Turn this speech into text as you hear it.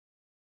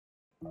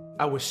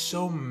I was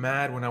so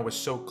mad when I was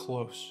so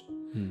close.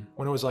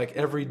 When it was like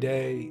every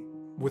day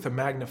with a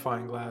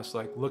magnifying glass,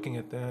 like looking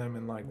at them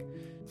and like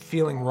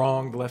feeling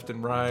wronged left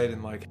and right,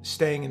 and like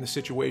staying in the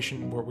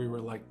situation where we were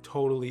like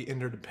totally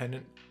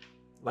interdependent,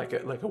 like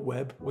a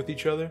web with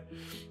each other.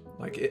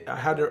 Like I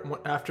had to,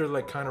 after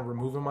like kind of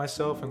removing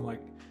myself and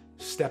like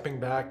stepping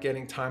back,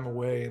 getting time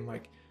away, and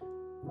like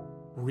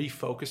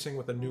refocusing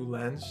with a new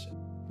lens.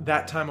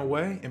 That time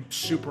away is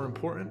super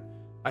important.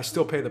 I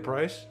still pay the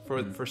price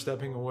for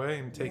stepping away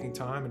and taking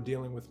time and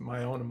dealing with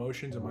my own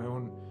emotions and my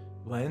own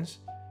lens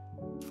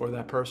for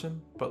that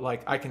person. But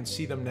like I can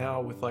see them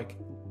now with like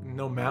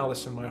no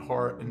malice in my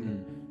heart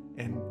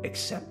and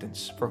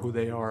acceptance for who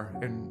they are.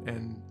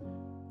 And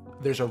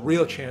there's a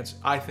real chance,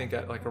 I think,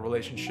 at like a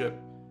relationship,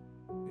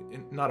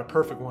 not a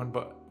perfect one,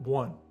 but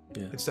one.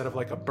 Yeah. Instead of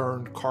like a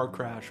burned car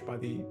crash by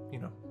the,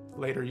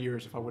 later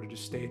years, if I would have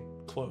just stayed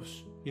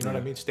close. You know what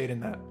I mean? Stayed in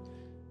that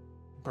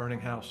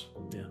burning house.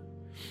 Yeah.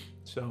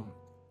 So.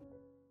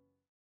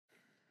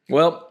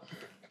 Well.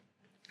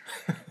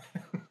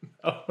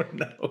 Oh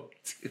no,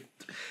 dude.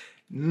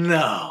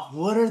 No.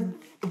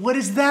 What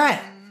is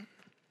that?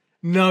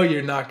 No,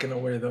 you're not gonna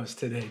wear those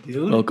today,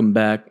 dude. Welcome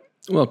back.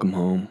 Welcome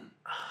home.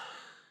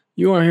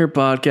 You Are Here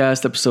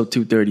podcast, episode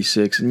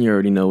 236, and you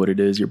already know what it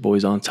is. Your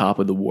boy's on top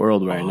of the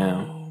world right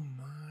now.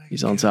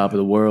 He's on top of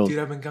the world. Dude,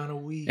 I've been gone a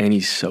week. And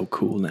he's so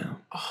cool now.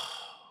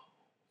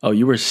 Oh,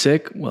 you were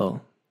sick?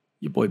 Well,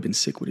 your boy been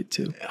sick with it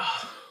too.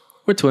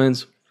 We're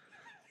twins.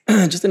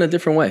 Just in a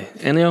different way.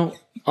 And all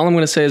I'm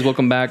going to say is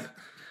welcome back.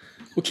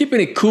 We're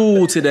keeping it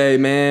cool today,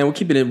 man. We're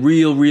keeping it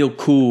real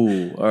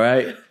cool, all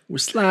right? We're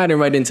sliding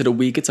right into the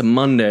week. It's a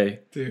Monday.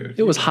 Dude.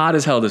 It was hot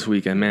as hell this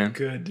weekend, man.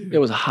 Good, dude. It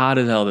was hot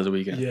as hell this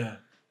weekend. Yeah.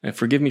 And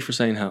forgive me for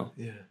saying hell.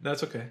 Yeah,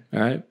 that's okay. All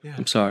right? Yeah.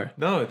 I'm sorry.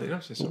 No, they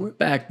don't say so. We're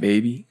back,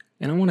 baby.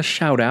 And I want to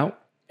shout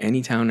out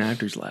Anytown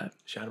Actors Lab.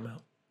 Shout them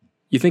out.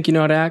 You think you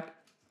know how to act?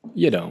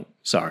 You don't.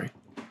 Sorry.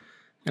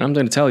 And I'm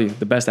going to tell you,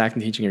 the best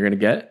acting teaching you're going to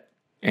get,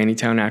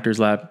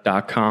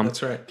 AnytownActorsLab.com.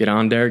 That's right. Get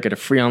on there, get a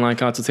free online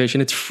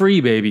consultation. It's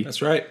free, baby.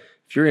 That's right.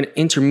 If you're an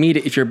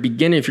intermediate, if you're a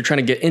beginner, if you're trying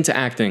to get into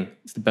acting,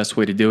 it's the best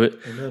way to do it.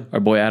 Amen. Our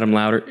boy Adam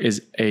Lauder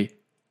is a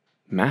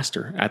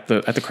master at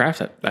the craft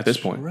at this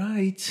point.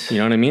 Right. You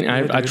know what I mean?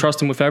 Yeah, I trust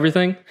him with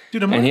everything.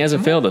 Dude, and he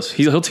hasn't failed us.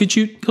 He'll teach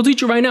you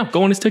right now.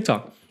 Go on his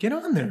TikTok. Get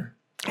on there.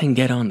 And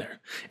get on there.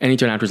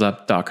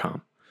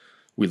 AnytownActorsLab.com.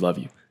 We love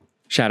you.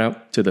 Shout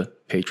out to the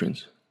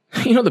patrons.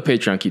 You know the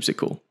Patreon keeps it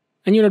cool.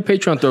 And you know the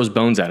Patreon throws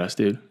bones at us,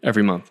 dude,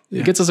 every month. Yeah.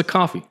 It gets us a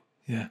coffee.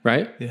 Yeah.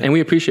 Right? Yeah. And we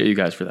appreciate you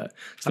guys for that.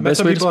 I met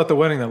some people at the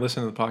wedding that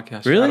listen to the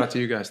podcast. Really? Shout out to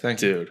you guys.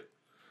 Thank you. Dude.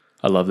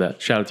 I love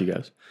that. Shout out to you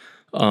guys.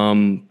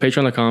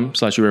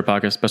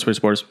 Patreon.com/YouAreHerePodcast. Best way to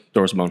support us.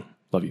 Doris Bone.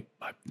 Love you.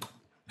 Bye.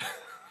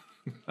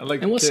 I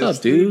like. And what's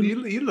up, dude?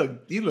 You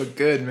look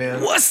good,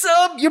 man. What's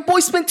up? Your boy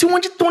spent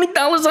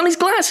 $220 on these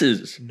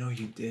glasses. No,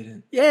 you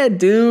didn't. Yeah,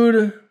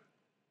 dude.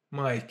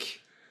 Mike.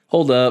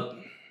 Hold up.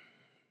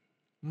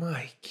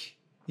 Mike.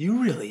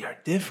 You really are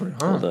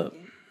different, huh? Hold up.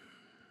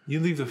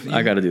 You leave the.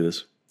 I got to do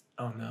this.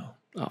 Oh no.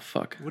 Oh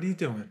fuck. What are you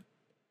doing?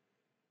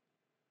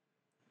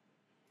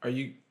 Are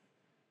you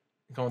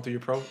going through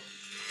your pro?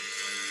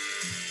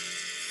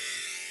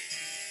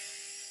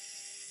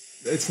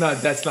 That's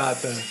not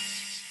the.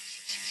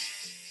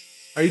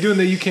 Are you doing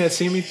the you can't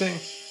see me thing?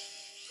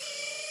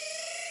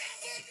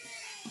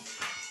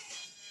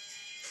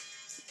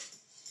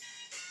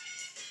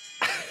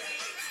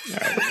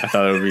 I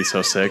thought it would be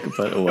so sick,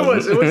 but it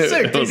wasn't. It was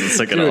sick. It wasn't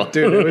sick at all.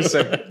 Dude, it was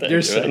sick.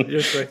 You're sick.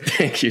 You're sick.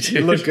 Thank you, dude.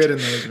 You look good in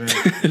those, man.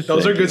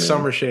 Those are good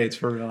summer shades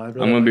for real. I'm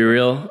going to be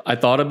real. I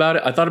thought about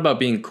it. I thought about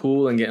being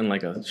cool and getting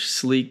like a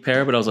sleek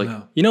pair, but I was like,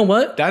 You know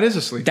what? That is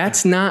a sleek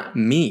That's not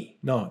me.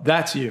 No,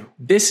 that's you.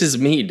 This is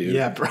me, dude.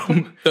 Yeah, bro.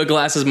 The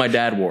glasses my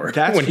dad wore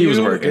when he was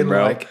working, in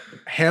bro. Like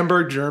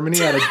Hamburg, Germany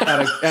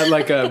at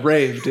like a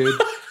rave, dude.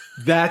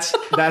 That's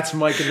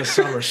Mike in the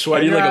summer.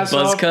 Sweating you like a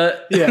buzz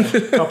cut? Yeah,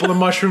 a couple of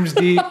mushrooms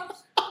deep.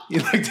 You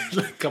like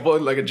a couple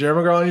like a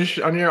German girl on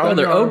your No,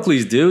 they're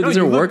Oakleys, dude. No, These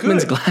are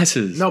workman's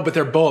glasses. No, but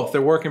they're both.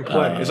 They're work and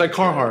play. It's like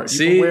Carhartt.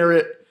 You can wear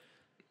it.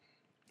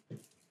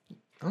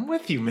 I'm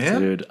with you, man.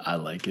 Dude, I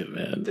like it,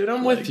 man. Dude,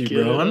 I'm with you,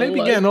 bro. I may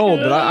be getting old,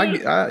 but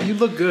I you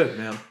look good,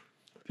 man.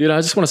 Dude, I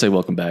just want to say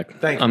welcome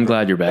back. Thank you. I'm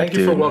glad you're back, dude.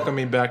 Thank you for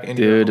welcoming me back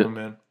into your home,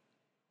 man.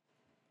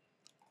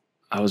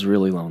 I was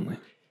really lonely.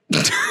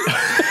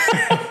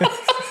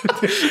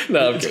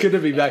 No, it's good to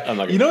be back.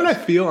 You know what I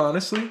feel,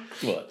 honestly?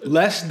 What?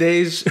 Less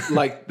days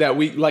like that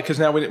we like, because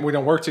now we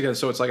don't work together,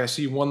 so it's like I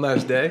see you one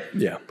less day.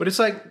 Yeah. But it's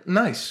like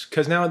nice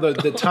because now the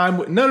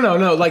time no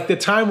like the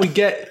time we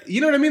get, you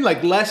know what I mean?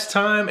 Like less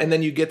time, and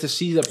then you get to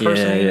see the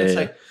person, and it's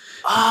like,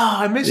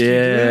 I missed you,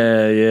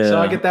 dude. Yeah.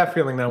 So I get that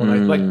feeling now when I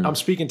like I'm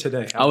speaking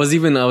today. I was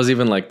even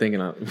like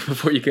thinking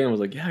before you came, I was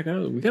like,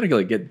 we gotta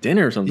like get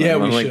dinner or something. Yeah,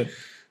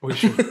 we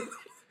should.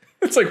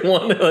 It's like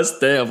one less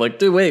day. I'm like,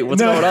 dude, wait,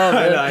 what's going on,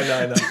 man?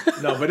 I know.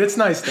 No, but it's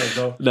nice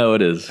though. No,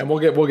 it is. And we'll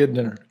get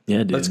dinner. Yeah,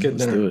 dude. Let's get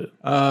dinner. Do it.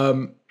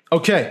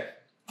 Okay.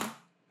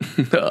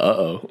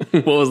 Uh-oh.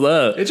 What was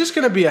that? It's just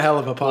going to be a hell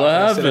of a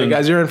podcast today, happened?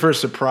 guys. You're in for a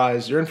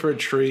surprise. You're in for a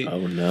treat.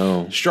 Oh,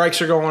 no.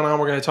 Strikes are going on.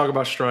 We're going to talk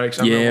about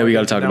strikes. Yeah, we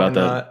got to talk about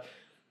that.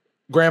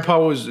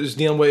 Grandpa is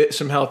dealing with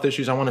some health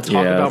issues. I want to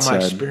talk about my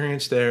sad.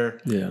 experience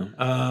there. Yeah.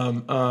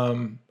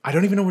 I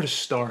don't even know where to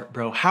start,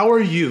 bro. How are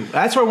you?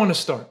 That's where I want to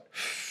start.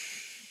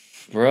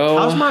 Bro.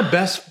 How's my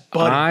best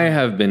buddy? I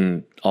have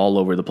been all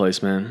over the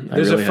place, man.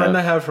 There's a friend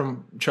I have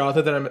from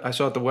childhood that I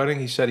saw at the wedding.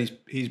 He said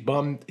he's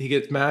bummed. He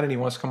gets mad and he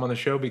wants to come on the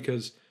show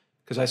because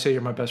I say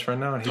you're my best friend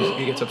now, and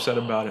he gets upset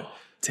about it.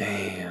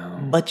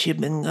 Damn. But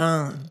you've been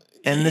gone.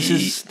 And this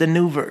is the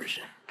new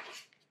version.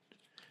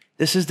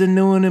 This is the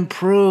new and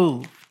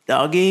improved.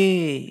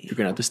 Doggy. You're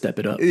going to have to step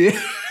it up. Yeah.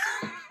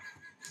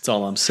 That's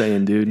all I'm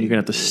saying, dude. You're going to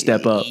have to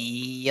step up.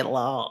 You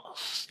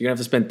lost. You're going to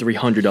have to spend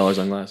 $300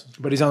 on glasses.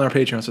 But he's on our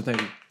Patreon, so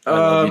thank you. I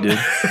love you, dude.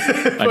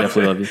 I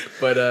definitely love you.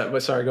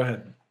 But sorry, go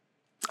ahead.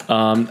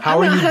 How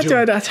are you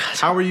doing?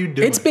 How are you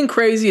doing? It's been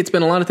crazy. It's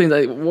been a lot of things.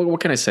 What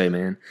can I say,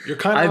 man? You're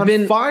kind of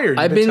on fire.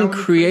 I've been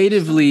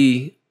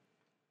creatively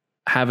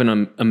having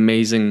an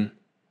amazing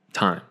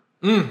time.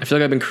 I feel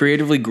like I've been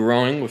creatively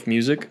growing with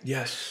music.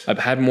 Yes. I've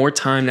had more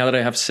time now that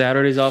I have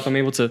Saturdays off. I'm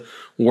able to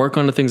work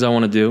on the things I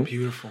want to do.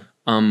 Beautiful.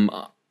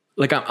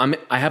 Like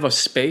I have a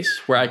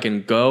space where I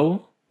can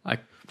go. I What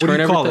turn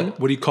do you call everything. it?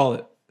 What do you call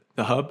it?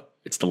 The hub?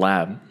 It's the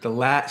lab. The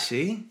lab.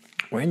 See?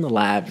 We're in the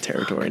lab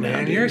territory now.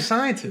 Man, dude. you're a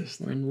scientist.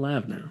 We're in the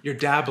lab now. You're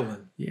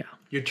dabbling. Yeah.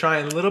 You're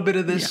trying a little bit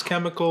of this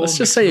chemical. Let's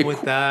just mixing say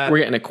with that. we're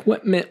getting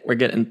equipment. We're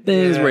getting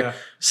things. Yeah. We're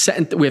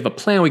setting. We have a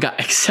plan. We got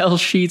Excel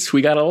sheets.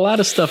 We got a lot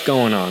of stuff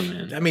going on,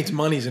 man. That means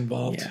money's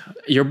involved. Yeah.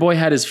 Your boy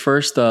had his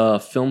first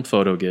film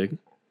photo gig.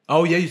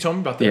 Oh yeah, you told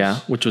me about this. Yeah,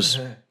 which was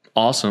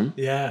awesome.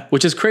 Yeah.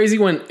 Which is crazy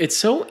when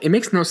it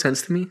makes no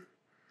sense to me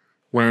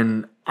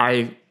when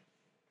I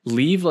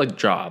leave like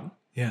job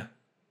Yeah.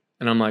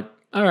 and I'm like,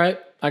 all right,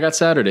 I got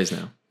Saturdays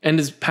now. And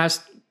it's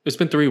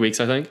been 3 weeks,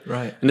 I think.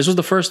 Right. And this was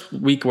the first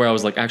week where I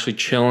was like actually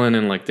chilling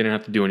and like didn't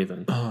have to do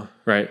anything.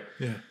 Right.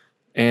 Yeah.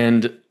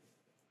 And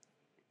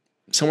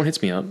someone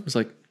hits me up. It's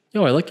like,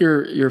 yo, I like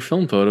your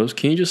film photos.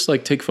 Can you just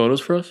like take photos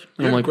for us? And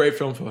You I'm have like, great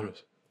film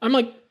photos. I'm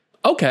like,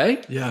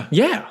 okay. Yeah.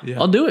 Yeah,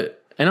 I'll do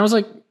it. And I was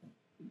like,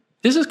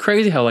 this is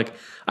crazy how like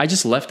I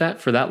just left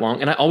that for that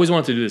long. And I always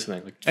wanted to do this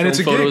thing. Like And it's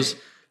a photos.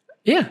 gig.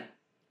 Yeah.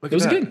 Look It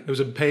was at a that. gig. It was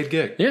a paid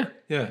gig. Yeah.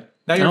 Yeah.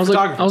 Now And you're I a was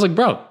photographer. like,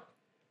 bro,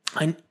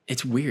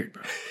 it's weird,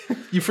 bro.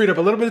 You freed up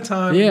a little bit of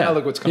time. Yeah. Now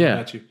look what's coming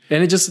at you.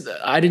 And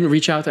I didn't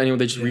reach out to anyone.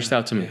 They just reached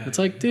out to me. It's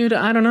like, dude,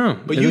 I don't know.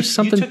 But There's you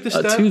something took the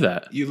step. to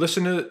that. You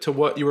listened to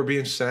what you were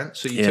being sent.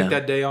 So you Yeah. took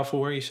that day off of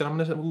work. You said, I'm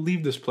going to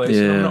leave this place. And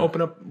I'm Yeah. going to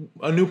open up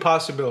a new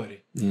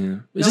possibility. Yeah.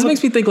 It just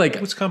makes me think like,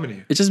 What's coming to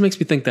you? it just makes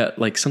me think that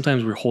like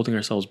sometimes we're holding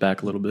ourselves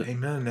back a little bit.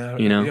 Amen. Now,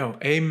 You know? Yo,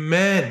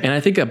 amen. And I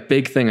think a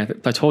big thing,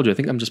 I told you, I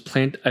think I'm just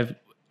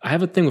I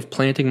have a thing with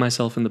planting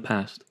myself in the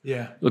past.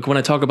 Yeah. Look, when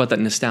I talk about that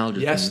nostalgia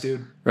Yes, thing,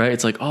 dude. right?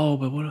 It's like, oh,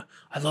 but what?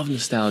 I love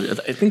nostalgia.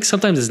 I think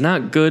sometimes it's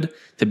not good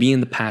to be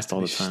in the past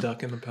all the time.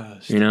 Stuck in the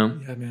past. You know?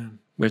 Yeah, man.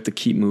 We have to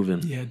keep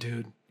moving. Yeah,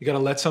 dude. You got to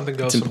let something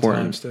go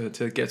important. sometimes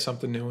to get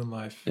something new in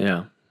life.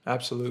 Yeah.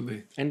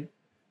 Absolutely. And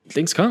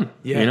things come.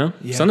 Yeah, You know?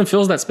 yeah. Something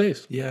fills that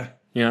space. Yeah.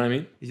 You know what I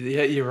mean?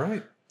 Yeah, you're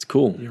right. It's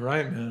cool. You're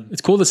right, man.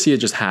 It's cool to see it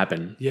just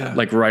happen. Yeah.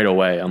 Like right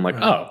away. I'm like,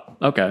 oh,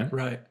 okay.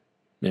 Right.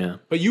 Yeah.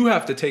 But you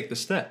have to take the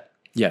step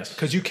Yes.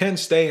 because you can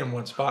stay in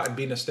one spot and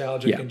be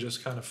nostalgic Yeah. and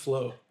just kind of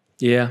flow.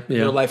 Yeah. Yeah.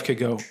 Your life could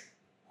go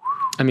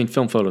I mean,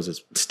 film photos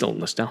is still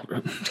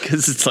nostalgia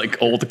because it's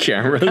like old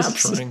cameras.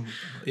 capturing,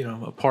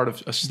 a part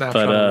of a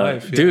snapshot But of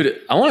life. Yeah.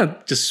 dude, I want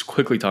to just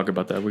quickly talk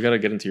about that. We got to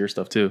get into your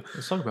stuff too.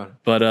 Let's talk about it.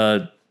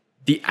 But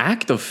the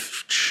act of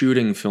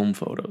shooting film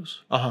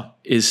photos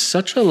is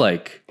such a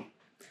like,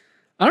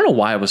 I don't know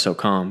why I was so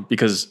calm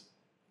because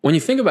when you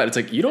think about it, it's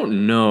like you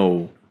don't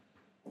know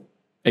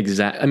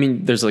exact. I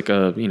mean, there's like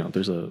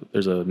there's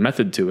a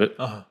method to it,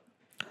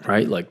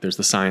 right? Like there's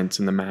the science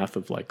and the math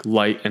of like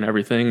light and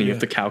everything, and you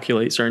have to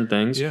calculate certain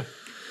things. Yeah.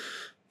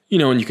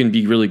 And you can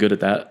be really good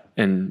at that,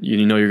 and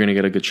you know you're going to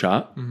get a good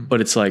shot.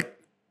 But it's like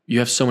you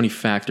have so many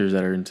factors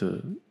that are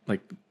into like,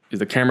 is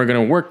the camera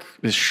going to work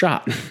this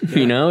shot?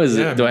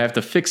 Do I have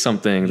to fix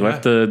something? Do I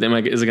have to?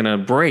 Is it going to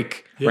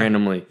break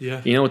randomly?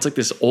 Yeah. It's like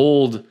this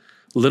old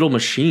little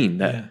machine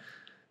that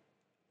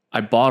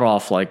I bought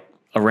off like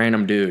a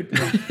random dude.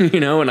 And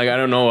like I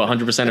don't know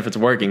 100% if it's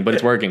working, but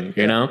it's working.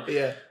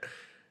 Yeah.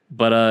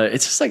 But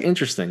it's just like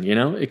interesting,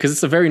 because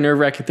it's a very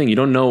nerve-wracking thing. You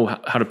don't know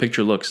how the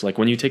picture looks. Like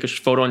when you take a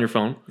photo on your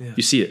phone,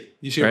 you see it.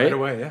 You see it right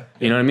away. Yeah.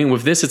 You know what I mean?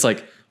 With this, it's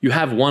like you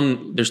have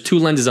there's two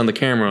lenses on the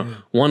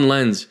camera. One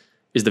lens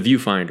is the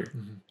viewfinder,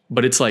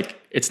 but it's like,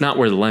 it's not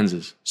where the lens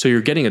is. So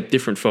you're getting a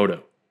different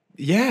photo.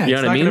 Yeah. You know It's what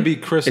I not mean? going to be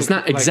crystal. It's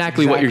not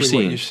exactly what you're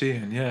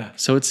seeing. Yeah.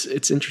 So it's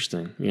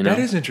interesting, That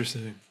is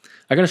interesting.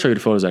 I got to show you the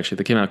photos actually.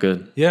 They came out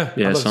good. Yeah.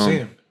 Yeah, I'd love to so- see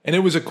them. And it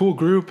was a cool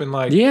group and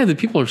like, Yeah, the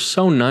people are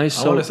so nice.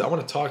 I So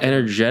want to talk to them.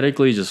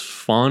 energetically, just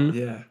fun.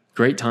 Yeah.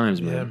 Great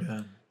times, man. Yeah,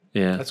 man.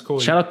 Yeah. That's cool.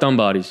 Shout out Thumb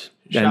Bodies.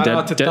 Shout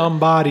out to Thumb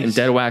Bodies. And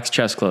Dead Wax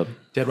Chess Club.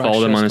 Dead Rock Follow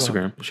them on Chess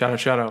Club. Instagram.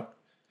 Shout out.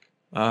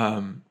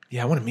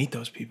 Yeah, I want to meet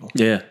those people.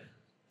 Yeah.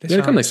 You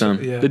gotta come next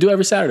time. Yeah. They do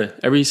every Saturday,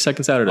 every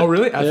second Saturday. Oh,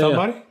 really? At Yeah,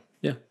 Thumbody?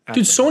 Yeah.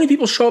 Dude, so many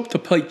people show up to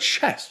play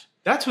chess.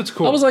 That's what's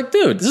cool. I was like,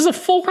 dude, this is a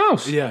full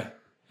house. yeah.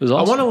 It was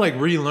awesome. I want to like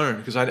relearn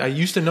because I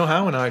used to know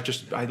how and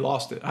I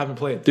lost it. I haven't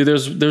played. Dude,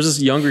 there's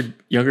this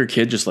younger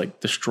kid just like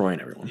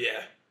destroying everyone.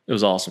 Yeah. It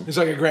was awesome. He's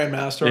like a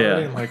grandmaster Yeah.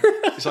 already, and like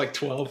he's like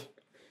 12.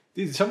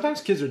 Dude, sometimes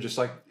kids are just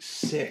like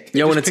sick. They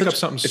Yeah, just when it's pick such, up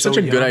something it's so such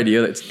a good young.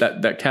 idea. It's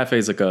that cafe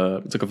is like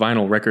a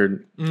vinyl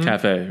record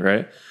cafe,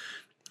 right?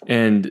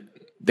 And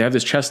they have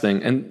this chess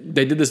thing, and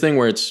they did this thing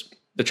where it's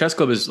the chess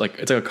club is like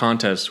it's like a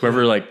contest.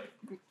 Whoever like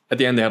at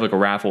the end they have like a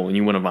raffle and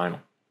you win a vinyl.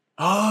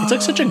 Oh, It's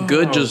like such a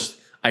good just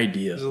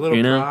idea. there's a little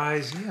you know?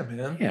 prize. Yeah,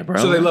 man. Yeah, bro.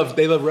 So they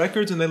love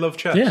records and they love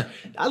chess. Yeah.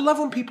 I love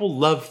when people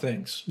love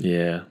things.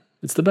 Yeah,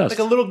 it's the best. Like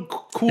a little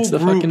cool It's the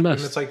group. fucking best.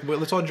 And it's like, well,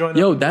 let's all join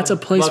Yo, up. that's a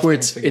Love- place love where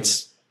things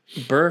it's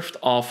birthed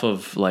off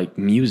of like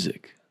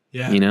music.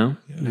 together. You know,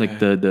 Yeah. like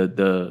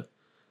the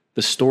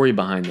story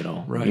behind it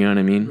all. Right. You know what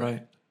I mean?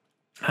 Right.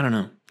 I don't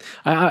know.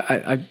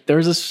 I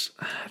there's this.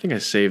 I think I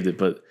saved it,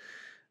 but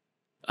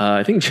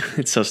I think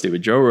it's so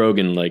stupid. Joe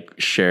Rogan like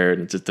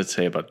shared just to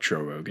say about Joe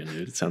Rogan,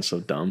 dude. It sounds so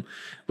dumb,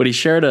 but he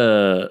shared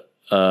a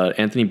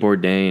Anthony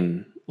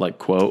Bourdain like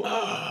quote,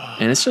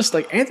 and it's just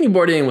like Anthony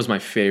Bourdain was my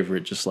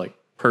favorite, just like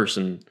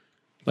person,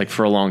 like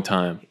for a long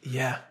time.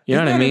 Yeah. You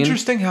know Isn't what I that mean?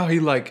 Interesting how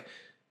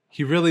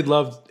he really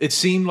loved. It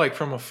seemed like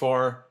from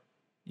afar,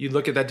 you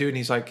look at that dude and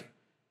he's like,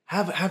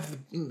 have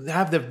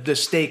the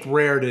steak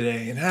rare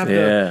today and have the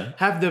Yeah,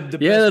 best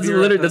beer.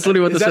 that's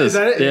literally what this is. Is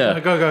that it? Yeah.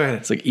 Go ahead.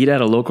 It's like eat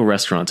at a local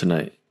restaurant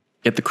tonight.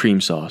 Get the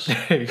cream sauce.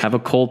 you go. Have a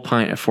cold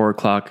pint at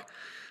 4:00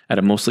 at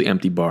a mostly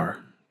empty bar.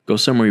 Go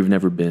somewhere you've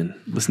never been.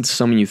 Listen to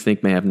someone you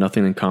think may have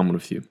nothing in common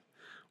with you.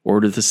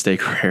 Order the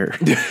steak rare.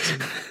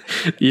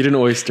 Eat an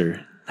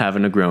oyster. Have a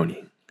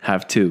Negroni.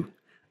 Have two.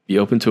 Be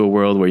open to a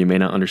world where you may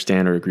not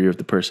understand or agree with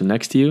the person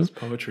next to you,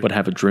 Poetry. but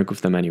have a drink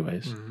with them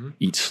anyways.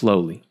 Eat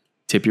slowly.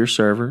 Tip your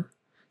server.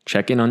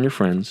 Check in on your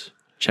friends.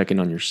 Check in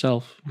on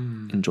yourself.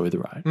 Enjoy the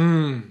ride.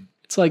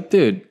 It's like,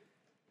 dude,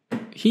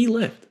 he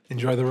lived.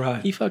 Enjoy the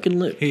ride. He fucking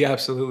lived. He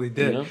absolutely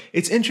did. You know?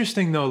 It's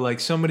interesting though, like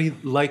somebody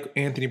like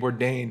Anthony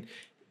Bourdain,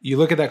 you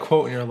look at that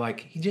quote and you're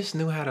like, he just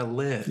knew how to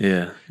live.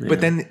 Yeah.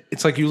 But then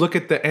it's like you look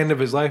at the end of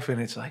his life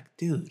and it's like,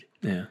 dude,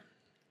 yeah.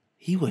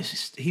 he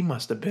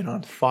must have been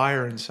on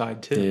fire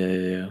inside too.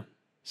 Yeah.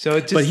 So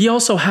it just But he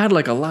also had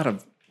like a lot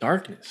of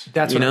darkness.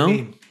 that's you what know? I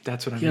mean.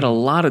 That's what I He mean. had a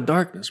lot of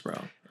darkness, bro.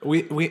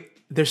 We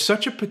there's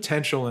such a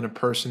potential in a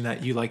person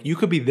that you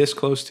could be this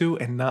close to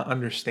and not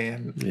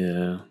understand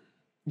Yeah.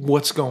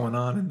 what's going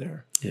on in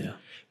there. Yeah.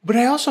 But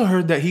I also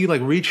heard that he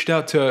like reached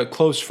out to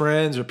close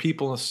friends or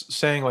people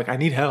saying like, I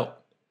need help,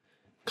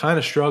 kind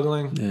of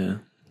struggling. Yeah.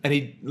 And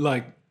he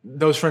like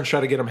those friends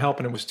tried to get him help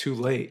and it was too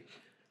late.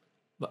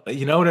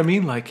 You know what I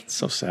mean? Like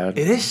So sad.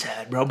 it is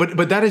sad, bro.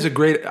 But that is a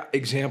great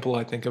example,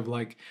 I think, of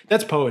like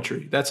that's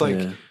poetry. That's like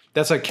Yeah.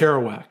 that's like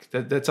Kerouac.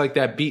 That's like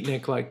that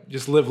beatnik. Like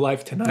just live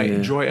life tonight. Yeah,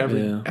 Enjoy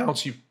every yeah.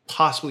 ounce you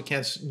possibly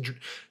can.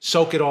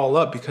 Soak it all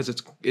up because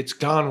it's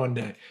gone one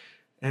day.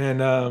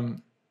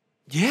 And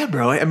yeah,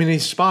 bro. I mean,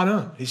 he's spot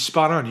on. He's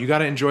spot on. You got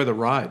to enjoy the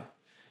ride.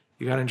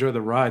 You got to enjoy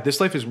the ride. This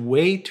life is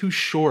way too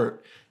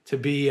short to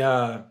be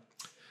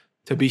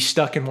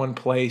stuck in one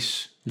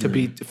place. To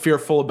be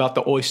fearful about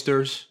the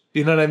oysters.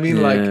 You know what I mean?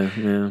 Yeah, Like,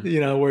 yeah. you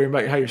know, worrying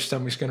about how your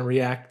stomach's going to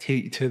react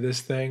to this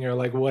thing or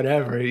like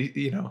whatever,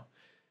 you know.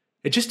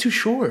 It's just too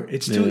short.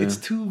 It's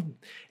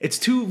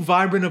too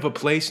vibrant of a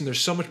place and there's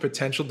so much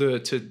potential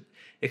to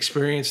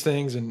experience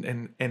things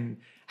and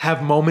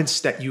have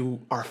moments that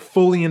you are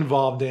fully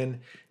involved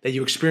in, that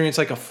you experience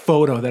like a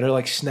photo that are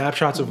like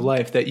snapshots of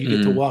life that you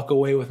get to walk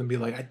away with and be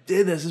like, I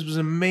did this. This was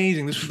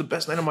amazing. This was the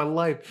best night of my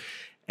life.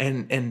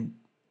 And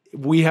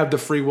we have the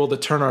free will to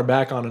turn our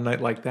back on a night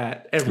like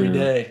that every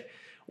day.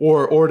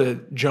 Or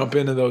to jump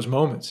into those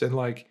moments and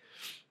like,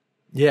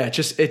 yeah, it's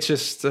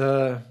just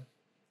I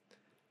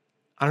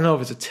don't know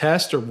if it's a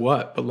test or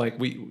what, but like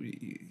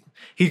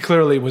he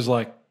clearly was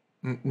like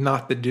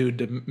not the dude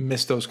to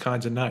miss those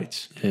kinds of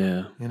nights,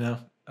 Yeah. you know.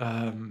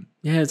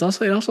 Yeah, it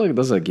also like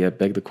does like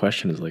beg the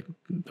question is like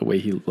the way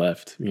he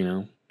left, you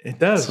know. It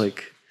does. It's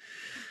like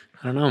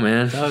I don't know,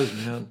 man. It does,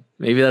 man.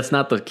 Maybe that's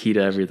not the key to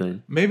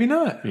everything, Maybe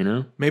not. you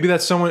know. Maybe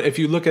that's someone. If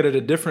you look at it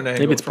a different angle,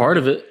 Maybe it's part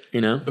of it,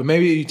 you know. But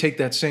maybe you take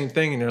that same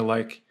thing and you're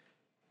like,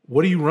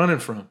 what are you running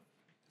from?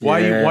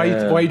 Why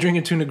are you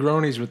drinking two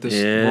Negronis with this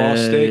raw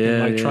steak and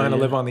like trying to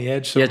live on the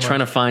edge? So much? Trying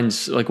to find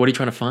like what are you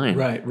trying to find?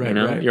 Right, You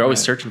know, right, you're always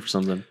right. searching for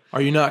something.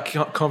 Are you not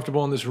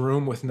comfortable in this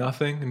room with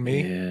nothing and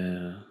me?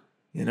 Yeah,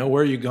 You know,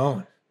 where are you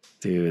going?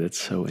 dude, it's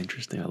so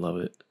interesting. I love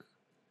it.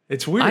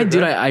 It's weird.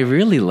 I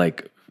really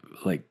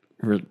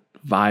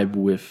vibe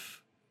with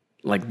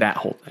like that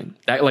whole thing.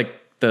 That like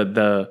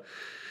the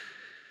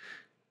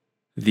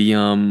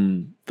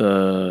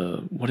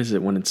what is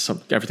it when it's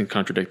everything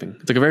contradicting?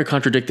 It's like a very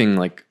contradicting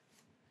like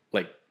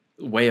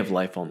way of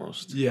life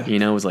almost. Yeah. You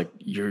know, it's like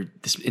you're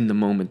this in the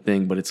moment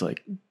thing, but it's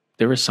like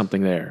there is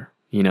something there,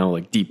 you know,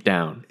 like deep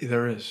down,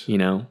 There is. you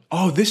know?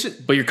 Oh, this is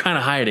But you're kind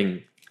of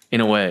hiding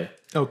in a way.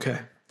 okay.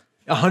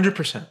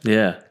 100%.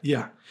 Yeah.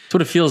 Yeah. That's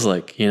what it feels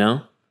like, you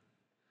know?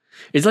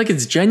 It's like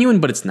it's genuine,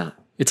 but it's not.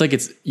 It's like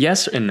it's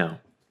yes and no.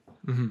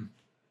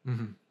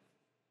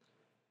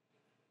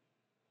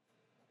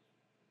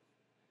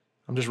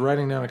 I'm just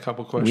writing down a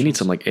couple questions. We need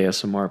some like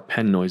ASMR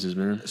pen noises,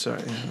 man.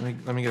 Sorry,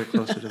 let me get it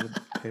closer to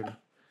the table.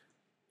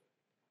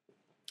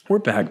 We're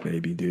back,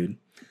 baby, dude.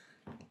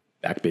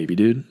 Back, baby,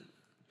 dude.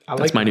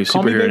 That's my new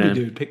call me superhero baby name.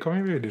 dude. Call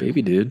me baby dude.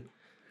 Baby, dude.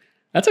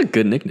 That's a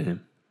good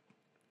nickname.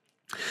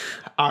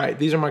 All right,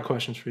 these are my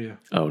questions for you.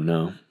 Oh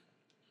no.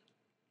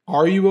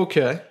 Are you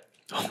okay?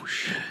 Oh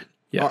shit.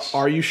 Yes.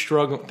 Are you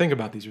struggling? Think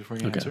about these before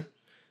you answer.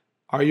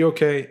 Are you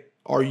okay?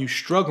 Are you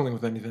struggling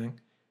with anything?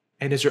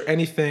 And is there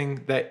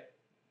anything that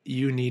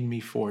you need me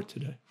for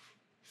today?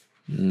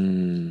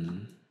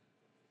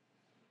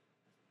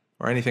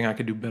 Or anything I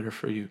could do better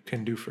for you,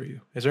 can do for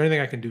you? Is there anything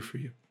I can do for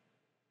you?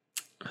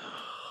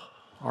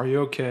 Are you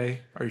okay?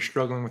 Are you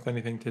struggling with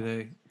anything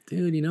today?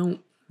 Dude, you know.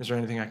 Is there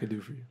anything I could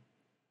do for you?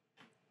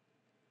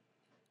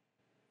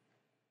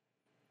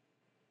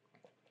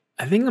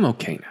 I think I'm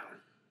okay now.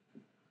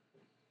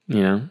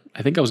 You know,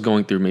 I think I was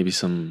going through maybe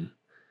some.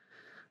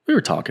 We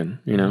were talking.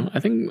 You know, I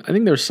think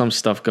there's some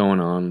stuff going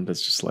on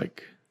that's just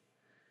like,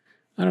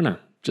 I don't know,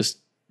 just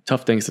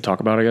tough things to talk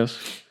about, I guess.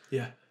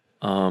 Yeah.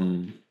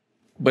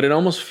 But it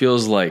almost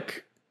feels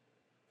like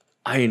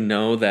I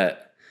know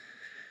that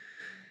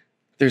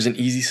there's an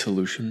easy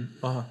solution,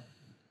 Uh-huh.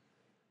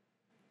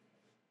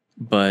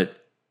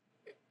 but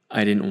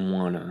I didn't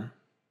want to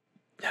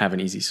have an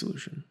easy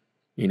solution.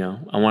 You know,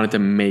 I wanted to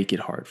make it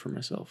hard for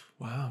myself.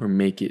 Wow. Or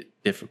make it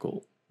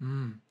difficult.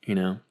 You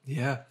know?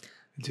 Yeah,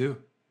 I do.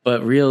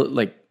 But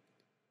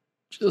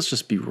let's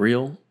just be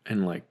real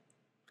and like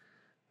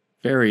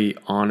very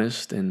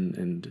honest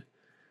and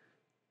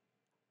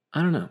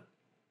I don't know,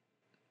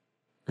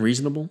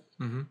 reasonable.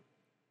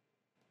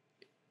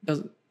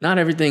 Not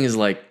everything is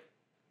like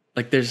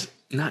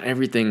not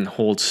everything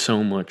holds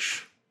so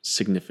much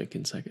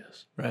significance, I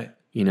guess. Right.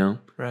 You know?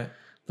 Right.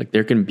 Like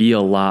there can be a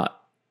lot.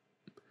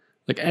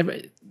 Like I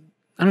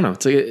don't know.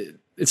 It's like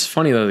it's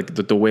funny that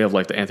like the way of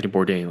like the Anthony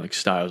Bourdain like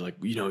styles, like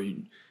you know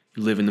you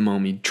live in the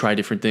moment, you try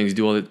different things,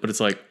 do all that. But it's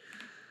like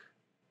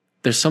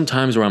there's some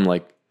times where I'm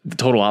like the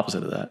total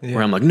opposite of that,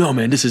 where I'm like, no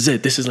man, this is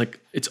it. This is like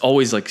it's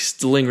always like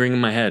still lingering in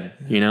my head,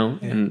 you know.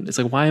 And it's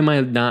like, why am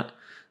I not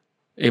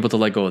able to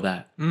let go of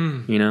that?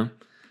 You know,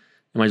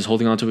 am I just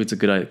holding on to it?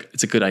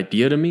 It's a good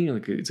idea to me.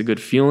 Like it's a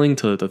good feeling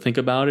to think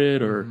about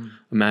it or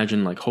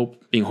imagine like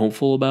being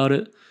hopeful about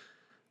it,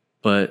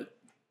 but.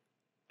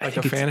 Like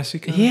a fantasy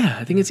kind? Yeah,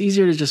 I think it's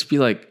easier to just be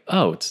like,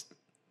 oh, it's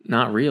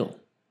not real,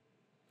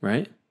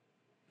 right?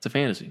 It's a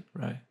fantasy.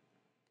 Right.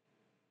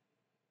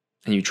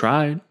 And you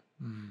tried,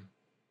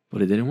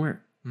 but it didn't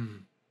work.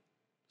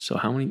 So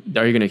how many,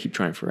 are you going to keep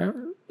trying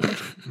forever?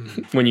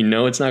 When you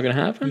know it's not going to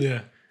happen?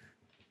 Yeah.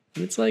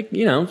 It's like,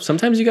 you know,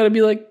 sometimes you got to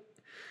be like,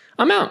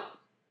 I'm out.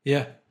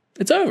 Yeah.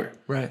 It's over.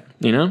 Right.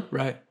 You know?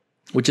 Right.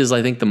 Which is,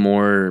 I think, the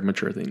more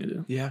mature thing to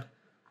do. Yeah.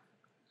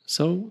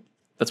 So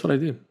that's what I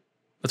do.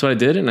 That's what I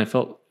did, and I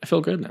feel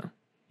good now.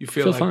 You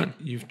feel like fine.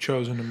 You've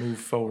chosen to move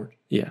forward.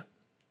 Yeah.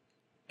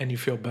 And you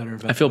feel better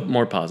about it. I feel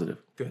more positive.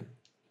 Good.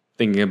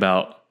 Thinking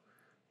about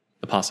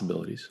the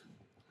possibilities.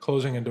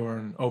 Closing a door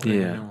and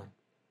opening Yeah. a new one.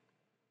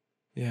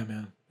 Yeah,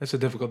 man. That's a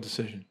difficult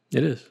decision.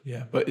 It is.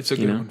 Yeah, but it's a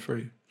good one for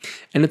you.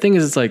 And the thing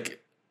is, it's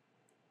like,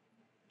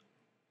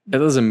 that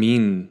doesn't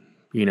mean,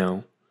 you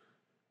know,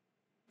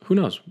 who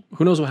knows?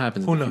 Who knows what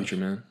happens in the future,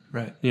 man?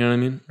 Right. You know what I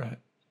mean? Right.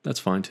 That's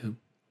fine too.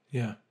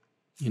 Yeah.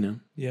 You know?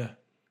 Yeah.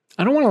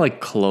 I don't want to like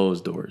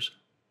close doors,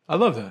 I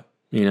love that.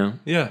 you know?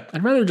 Yeah.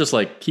 I'd rather just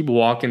like keep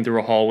walking through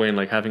a hallway and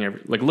like having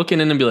like looking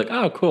in and be like,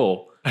 oh,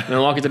 cool. And then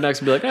walking to the next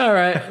and be like, all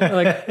right.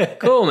 Like,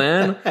 cool,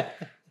 man.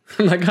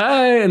 I'm like,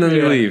 hi. And then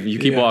you leave. You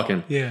keep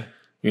walking, Yeah.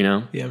 you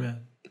know? Yeah,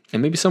 man.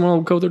 And maybe someone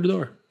will go through the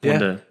door Yeah. one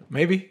day,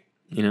 Maybe.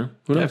 you know?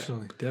 Who knows?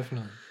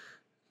 Definitely.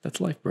 That's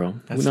life, bro.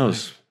 That's Who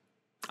knows? life.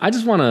 I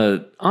just want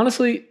to,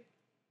 honestly,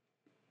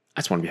 I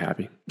just want to be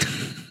happy.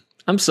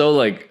 I'm so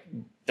like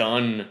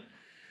done.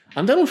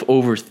 I'm done with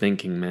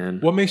overthinking, man.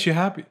 What makes you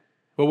happy?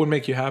 What would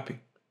make you happy?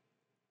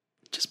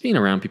 Just being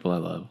around people I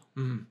love,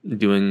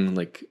 doing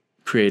like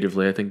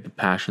creatively. I think the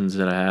passions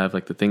that I have,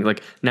 like the thing,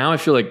 like now I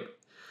feel like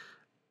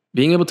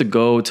being able to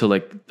go to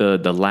like the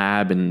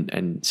lab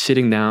and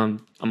sitting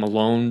down, I'm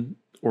alone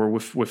or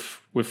with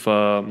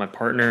my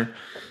partner,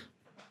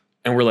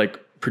 and we're like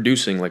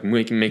producing, like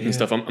making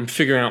stuff. I'm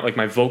figuring out like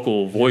my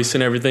vocal voice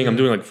and everything. I'm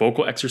doing like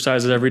vocal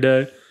exercises every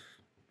day.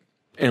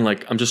 And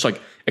like, I'm just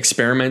like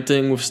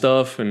experimenting with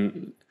stuff,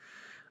 and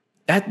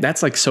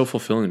that's like so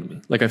fulfilling to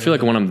me. Like, I feel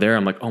like when I'm there,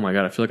 I'm like, oh my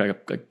God, I feel like I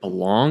like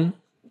belong,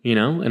 you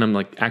know? And I'm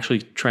like actually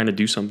trying to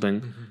do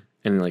something,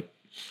 and like,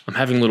 I'm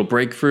having little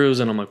breakthroughs,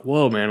 and I'm like,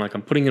 whoa, man, like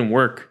I'm putting in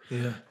work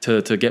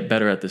to get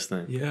better at this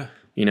thing,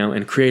 you know,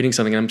 and creating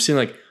something. And I'm seeing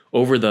like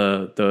over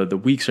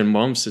the weeks and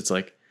months, it's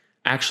like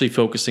actually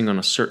focusing on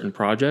a certain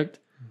project,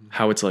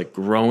 how it's like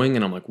growing.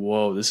 And I'm like,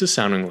 whoa, this is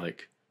sounding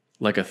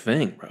like a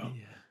thing, bro,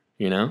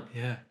 you know?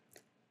 Yeah.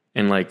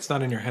 And like, It's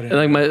not in your head and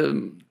anymore.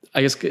 like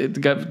I guess the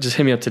guy just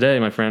hit me up today,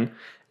 my friend,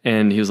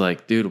 and he was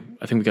like, dude,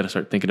 I think we got to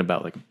start thinking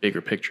about like a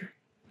bigger picture,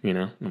 you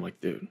know? And I'm like,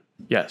 dude,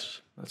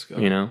 Yes. Let's go.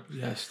 You know?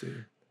 Yes,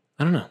 dude.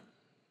 I don't know.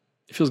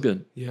 It feels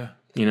good. Yeah.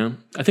 You know?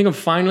 I think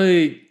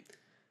I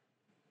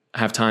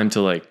have time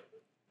to like,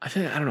 I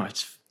don't know.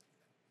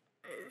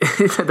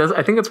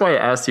 I think that's why I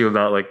asked you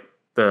about like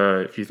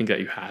if you think that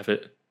you have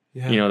it,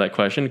 Yeah. you know, that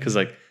question. Cause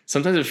like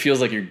sometimes it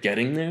feels like you're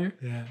getting there,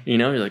 Yeah. you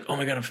know, you're like, oh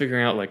my God, I'm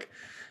figuring out like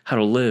how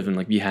to live and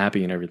like be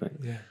happy and everything,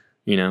 Yeah.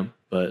 you know,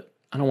 but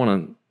I don't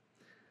want to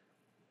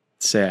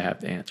say I have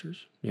the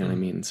answers, you know what I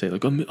mean? And say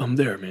like, I'm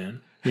there,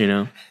 man. You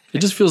know, it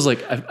just feels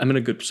like I'm in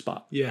a good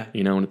spot, Yeah.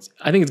 you know, and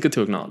I think it's good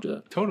to acknowledge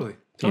that. Totally.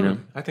 You know?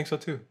 I think so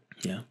too.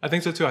 Yeah. I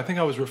think so too. I think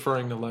I was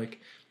referring to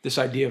like this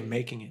idea of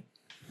making it.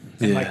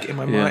 And like in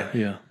my mind,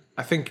 Yeah.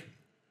 I think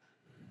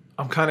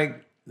I'm kind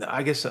of,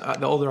 I guess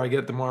the older I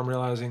get, the more I'm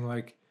realizing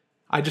like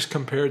I just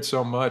compared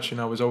so much, and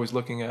I was always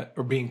looking at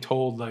or being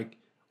told like,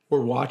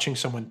 or watching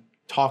someone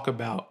talk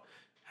about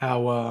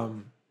how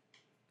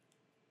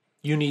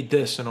you need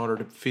this in order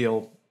to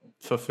feel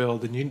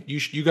fulfilled, and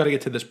you got to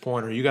get to this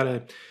point, or you got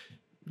to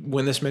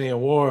win this many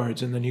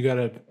awards, and then you got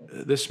to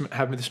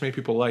have this many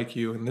people like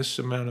you, and this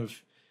amount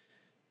of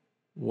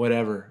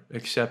whatever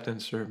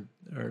acceptance or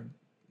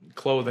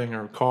clothing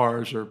or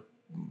cars or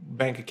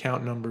bank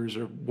account numbers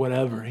or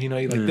whatever, you know,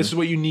 like this is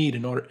what you need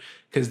in order,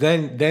 because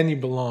then you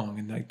belong,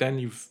 and like then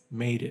you've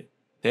made it,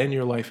 then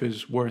your life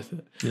is worth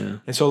it. Yeah.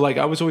 And so like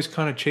I was always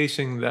kind of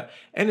chasing that,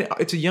 and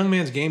it's a young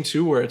man's game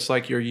too, where it's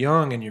like you're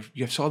young and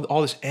you have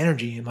all this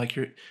energy, and like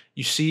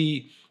you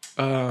see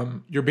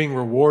you're being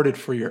rewarded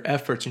for your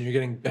efforts, and you're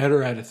getting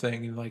better at a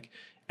thing, and like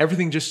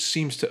everything just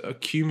seems to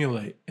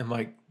accumulate and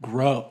like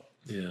grow.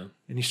 Yeah.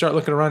 And you start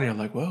looking around and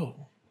you're like,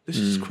 whoa, this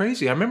is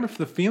crazy. I remember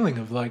the feeling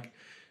of like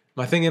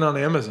my thing in on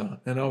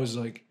Amazon, and I was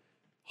like,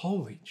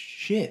 holy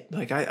shit.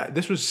 Like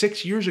this was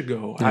 6 years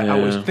ago. I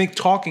was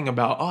talking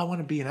about, I want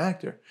to be an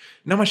actor.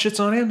 Now my shit's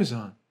on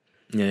Amazon.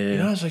 Yeah. You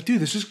know, I was like, dude,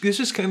 this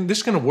is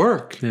gonna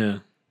work. Yeah.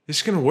 This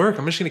is gonna work.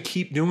 I'm just gonna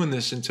keep doing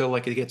this until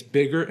like it gets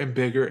bigger and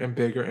bigger and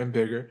bigger and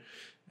bigger.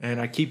 And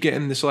I keep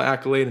getting this little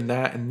accolade and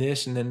that and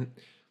this, and then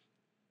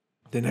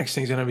the next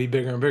thing's gonna be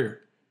bigger and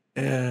bigger.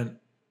 And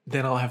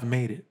then I'll have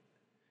made it.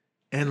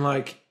 And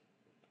like,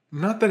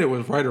 not that it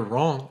was right or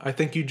wrong. I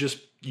think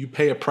you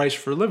pay a price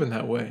for living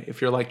that way.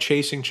 If you're like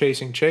chasing,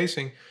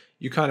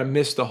 you kind of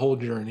miss the whole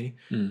journey,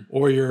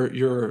 or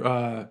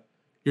you're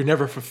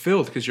never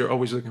fulfilled because you're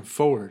always looking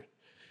forward.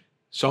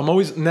 So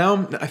I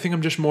think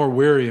I'm just more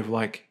wary of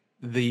like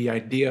the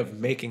idea of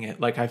making it.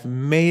 Like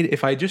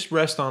if I just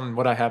rest on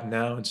what I have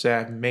now and say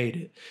I've made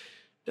it,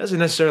 doesn't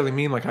necessarily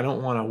mean like I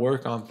don't want to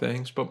work on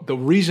things, but the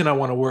reason I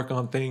want to work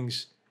on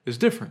things is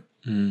different.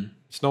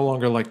 It's no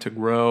longer like to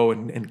grow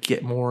and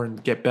get more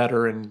and get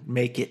better and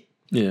make it.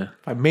 Yeah.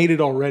 If I made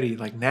it already,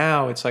 like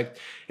now it's like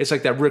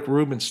that Rick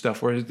Rubin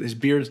stuff where his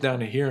beard's down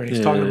to here, and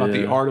he's talking about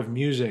the art of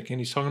music, and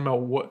he's talking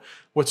about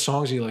what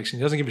songs he likes,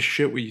 and he doesn't give a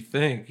shit what you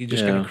think. He's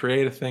just going to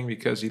create a thing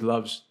because he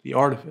loves the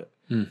art of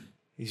it.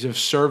 He's of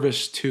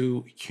service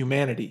to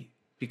humanity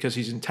because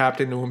he's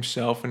tapped into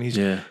himself, and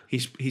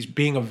he's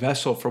being a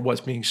vessel for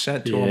what's being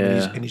sent to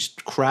him, and he's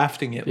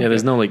crafting it. Yeah,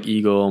 there's no like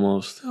ego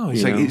almost. No,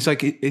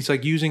 it's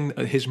like using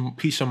his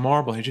piece of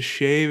marble. He's just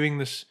shaving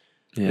this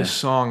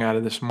song out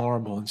of this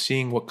marble and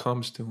seeing what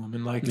comes to him,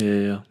 and like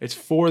it's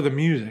for the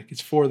music,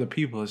 it's for the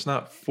people. It's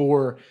not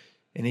for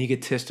an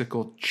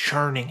egotistical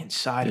churning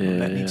inside of him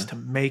that needs to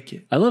make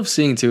it. I love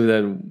seeing too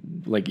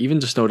that like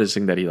even just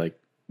noticing that he like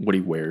what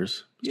he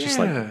wears. It's just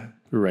like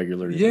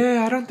regular.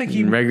 Yeah, I don't think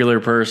he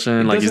regular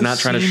person. Like he's not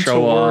trying to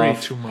show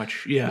off too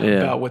much.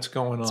 About what's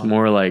going on. It's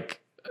more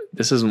like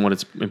this isn't what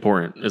it's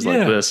important. It's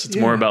like this. It's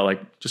more about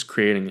like just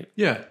creating it.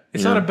 Yeah,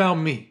 it's not about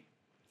me.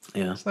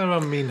 Yeah, it's not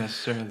about me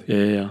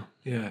necessarily.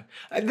 Yeah.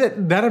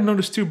 That I've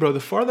noticed too, bro. The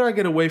farther I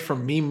get away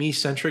from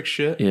me-centric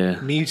shit,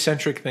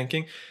 me-centric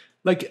thinking,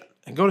 like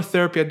I go to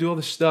therapy, I do all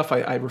this stuff,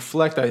 I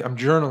reflect, I'm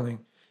journaling,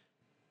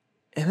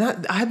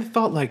 and I had the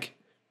thought like,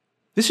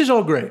 this is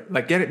all great.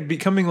 Like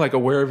becoming like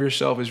aware of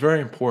yourself is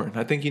very important.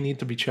 I think you need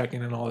to be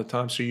checking in all the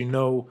time so you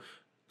know,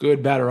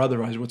 good, bad, or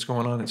otherwise, what's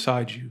going on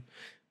inside you.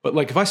 But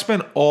like if I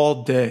spend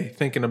all day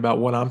thinking about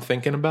what I'm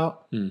thinking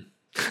about,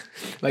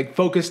 like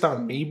focused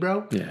on me,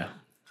 bro,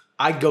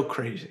 I'd go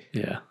crazy.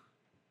 Yeah.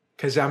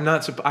 Because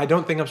I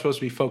don't think I'm supposed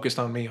to be focused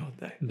on me all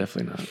day.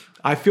 Definitely not.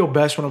 I feel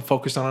best when I'm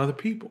focused on other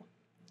people.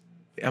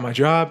 At my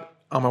job,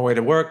 on my way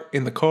to work,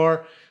 in the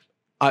car.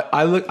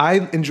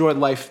 I enjoy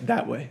life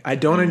that way. I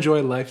don't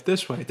enjoy life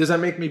this way. Does that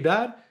make me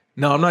bad?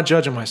 No, I'm not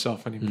judging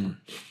myself anymore.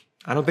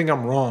 I don't think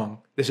I'm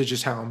wrong. This is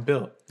just how I'm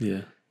built.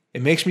 Yeah.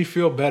 It makes me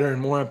feel better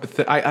and more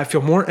empathy. I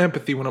feel more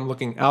empathy when I'm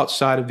looking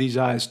outside of these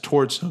eyes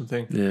towards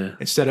something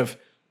instead of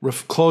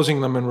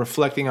closing them and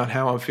reflecting on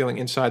how I'm feeling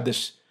inside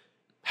this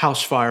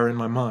house fire in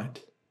my mind.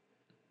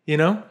 You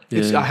know?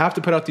 I have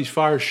to put out these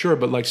fires, sure,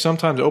 but like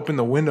sometimes open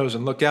the windows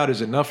and look out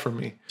is enough for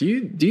me. Do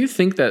you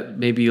think that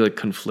maybe like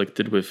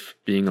conflicted with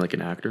being like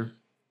an actor?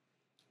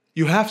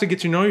 You have to get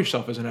to know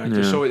yourself as an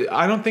actor. So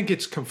I don't think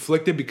it's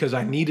conflicted because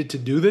I needed to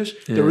do this.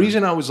 The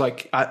reason I was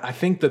like, I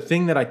think the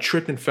thing that I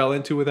tripped and fell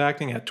into with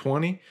acting at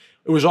 20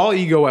 It was all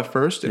ego at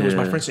first, and it was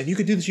my Yeah. friend saying, "You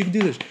could do this. You can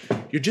do this.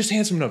 You're just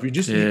handsome enough. You're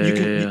just you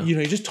can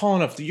you're just tall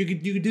enough. You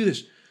could do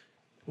this."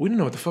 We didn't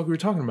know what the fuck we were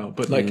talking about,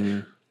 but like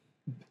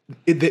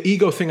the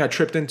ego thing I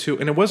tripped into,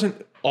 and it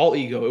wasn't all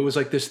ego. It was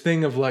like this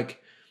thing of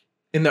like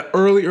in the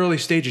early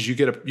stages, you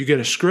get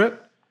a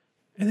script,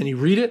 and then you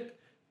read it,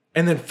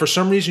 and then for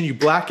some reason you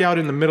black out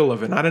in the middle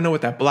of it. And I don't know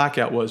what that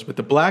blackout was, but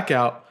the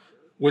blackout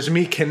was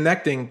me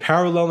connecting,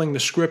 paralleling the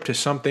script to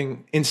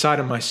something inside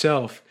of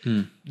myself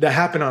that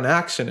happened on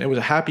accident. It was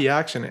a happy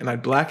accident. And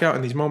I'd black out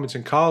in these moments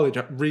in college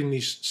reading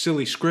these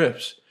silly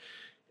scripts.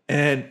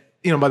 And,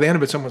 by the end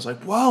of it, someone's like,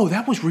 whoa,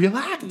 that was real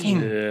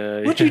acting.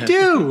 What'd you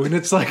do? And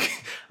it's like,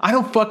 I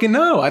don't fucking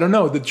know. I don't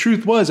know. The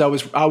truth was I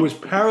was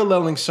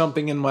paralleling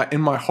something in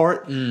my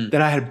heart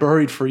that I had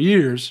buried for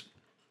years.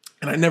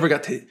 And I never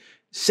got to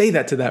say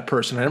that to that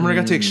person. I never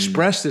got to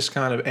express this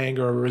kind of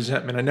anger or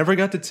resentment. I never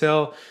got to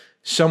tell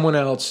someone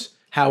else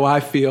how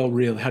I feel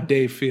really, how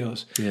Dave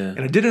feels. Yeah.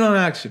 And I did it on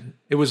accident.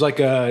 It was like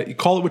you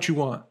call it what you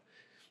want.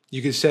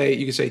 You could say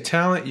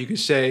talent. You could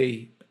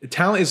say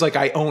talent is like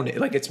I own it.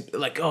 Like it's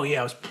like, oh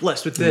yeah, I was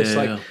blessed with this.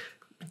 Yeah.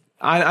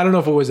 I don't know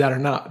if it was that or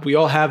not. We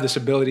all have this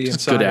ability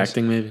inside. Good us.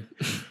 acting, maybe.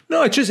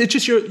 No, it's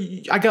just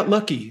I got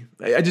lucky.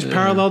 I just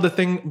paralleled the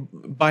thing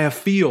by a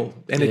feel,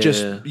 and it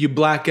just you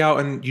black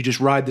out and you just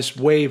ride this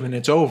wave and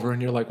it's over,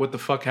 and you're like, what the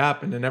fuck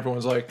happened? And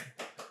everyone's like.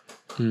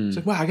 It's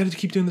like, wow, I got to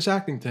keep doing this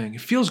acting thing.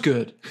 It feels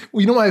good. Well,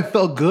 you know why it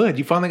felt good?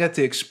 You finally got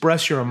to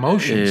express your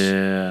emotions.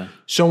 Yeah.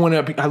 So when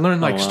I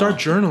learned, start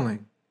journaling.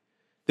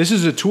 This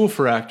is a tool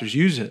for actors.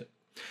 Use it.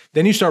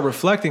 Then you start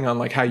reflecting on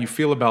like how you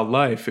feel about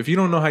life. If you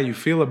don't know how you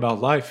feel about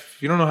life,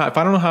 if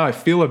I don't know how I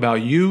feel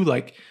about you,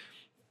 like,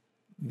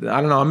 I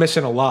don't know, I'm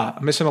missing a lot.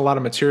 I'm missing a lot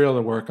of material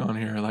to work on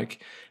here.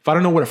 Like, if I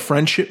don't know what a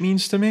friendship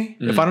means to me,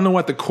 if I don't know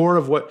what the core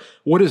of what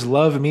does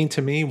love mean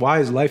to me, why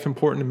is life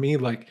important to me,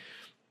 like,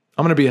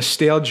 I'm going to be a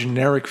stale,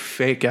 generic,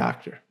 fake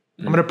actor.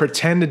 I'm going to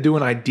pretend to do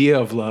an idea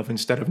of love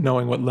instead of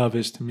knowing what love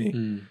is to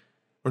me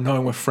or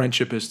knowing what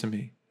friendship is to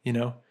me.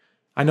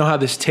 I know how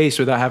this tastes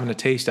without having to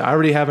taste it. I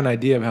already have an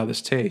idea of how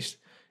this tastes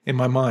in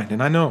my mind.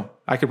 And I know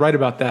I could write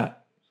about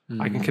that.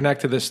 I can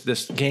connect to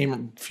this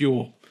game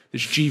fuel,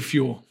 this G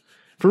fuel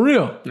for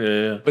real.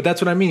 Yeah. But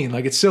that's what I mean.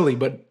 Like, it's silly,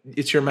 but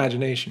it's your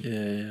imagination.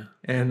 Yeah.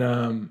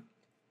 And,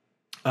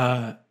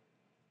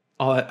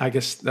 I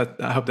guess that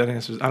I hope that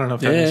answers. I don't know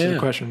if that answers the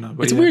question or not.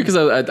 But it's weird because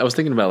I was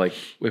thinking about like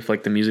with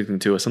like the music thing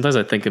too. Sometimes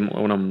I think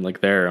when I'm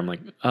like there, I'm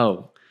like,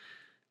 oh,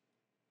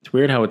 it's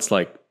weird how it's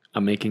like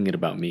I'm making it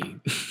about me.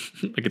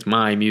 Like it's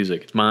my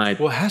music. It's my.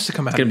 Well, it has to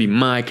come out. It's gonna be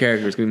my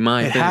character. It's gonna be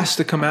my. It has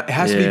to come out. It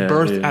has to be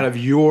birthed out of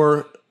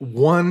your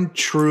one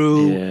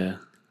true,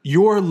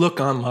 your look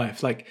on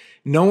life. Like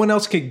no one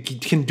else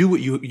can do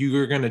what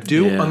you're gonna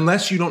do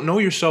unless you don't know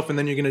yourself, and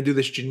then you're gonna do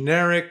this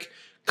generic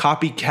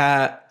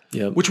copycat.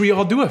 Yep. Which we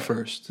all do at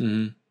first.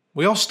 Mm-hmm.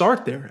 We all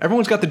start there.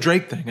 Everyone's got the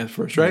Drake thing at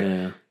first, right?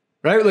 Yeah.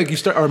 Right? Like you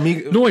start, or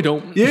me. No, I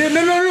don't. Yeah,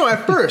 no.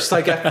 At first,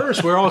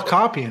 we're all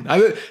copying.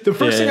 The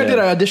first thing I did,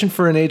 I auditioned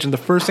for an agent. The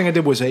first thing I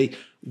did was a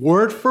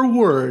word for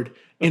word,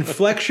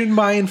 inflection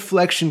by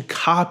inflection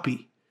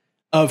copy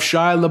of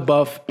Shia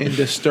LaBeouf in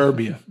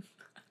Disturbia.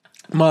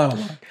 Mile.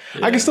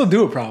 Yeah. I can still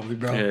do it probably,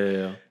 bro.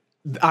 Yeah.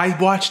 I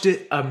watched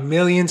it a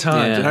million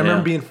times, and I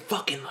remember being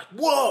fucking like,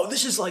 whoa,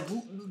 this is like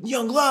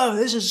Young Love.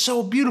 This is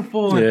so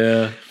beautiful.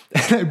 And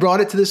I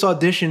brought it to this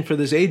audition for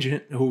this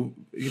agent who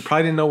you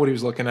probably didn't know what he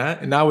was looking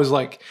at. And I was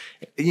like,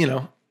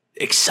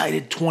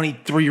 excited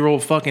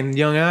 23-year-old fucking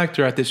young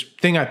actor at this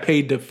thing I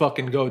paid to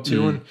fucking go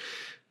to. And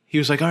he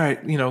was like, all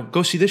right,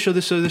 go see this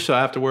show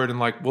afterward, and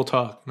like, we'll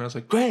talk. And I was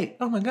like, great.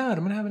 Oh my God, I'm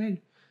going to have an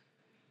agent.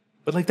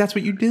 But like, that's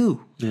what you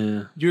do.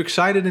 Yeah. You're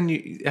excited, and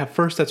at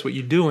first that's what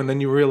you do. And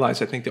then you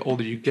realize, I think the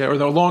older you get, or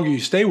the longer you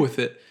stay with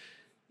it,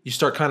 you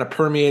start kind of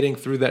permeating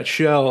through that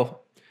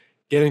shell,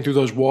 getting through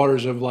those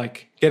waters of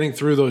like, getting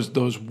through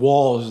those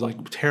walls,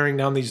 like tearing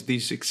down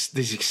these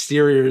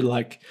exterior,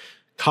 like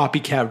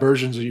copycat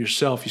versions of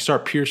yourself. You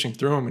start piercing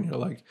through them, and you're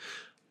like,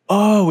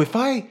 oh, if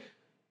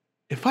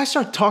I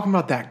start talking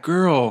about that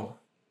girl,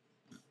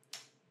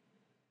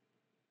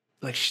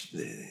 like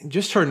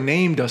just her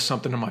name does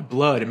something to my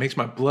blood. It makes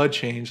my blood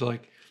change.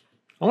 Like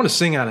I want to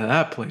sing out of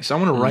that place. I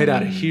want to write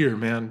out of here,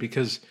 man,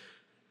 because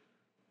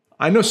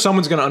I know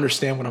someone's going to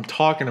understand what I'm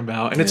talking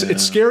about. And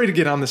it's scary to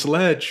get on this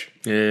ledge.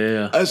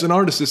 Yeah. As an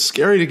artist, it's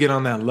scary to get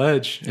on that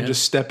ledge and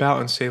just step out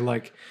and say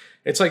like,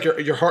 it's like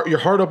your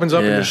heart opens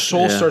up and your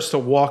soul starts to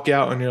walk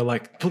out, and you're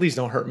like, please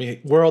don't hurt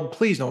me, world.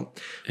 Please don't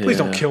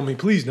kill me.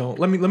 Please don't.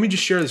 Let me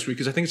just share this with you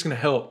because I think it's going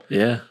to help.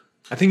 Yeah.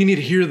 I think you need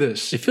to hear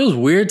this. It feels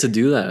weird to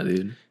do that,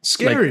 dude.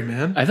 Scary, like,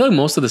 man. I feel like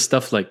most of the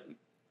stuff, like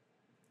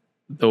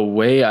the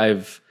way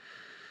I've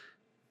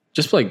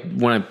just like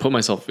when I put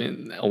myself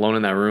alone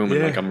in that room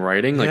and like I'm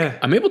writing,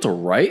 like I'm able to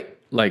write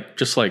like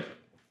just like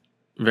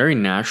very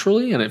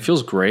naturally, and it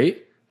feels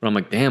great. But I'm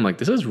like, damn, like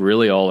this is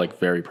really all like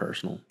very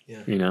personal,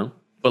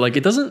 But like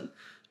it doesn't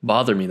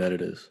bother me that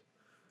it is.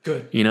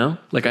 Good.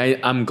 Like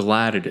I'm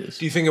glad it is.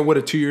 Do you think it would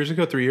have 2 years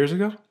ago, 3 years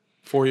ago,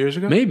 4 years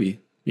ago?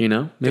 Maybe.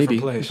 Maybe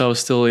if I was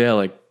still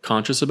like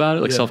conscious about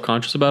it, like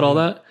self-conscious about all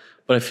that.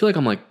 But I feel like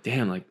I'm like,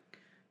 damn, like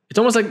it's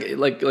almost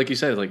like you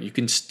said, like you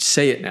can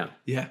say it now.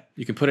 Yeah.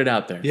 You can put it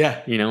out there.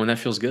 Yeah. You know, and that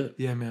feels good.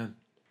 Yeah, man.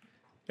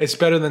 It's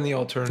better than the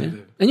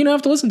alternative. And you don't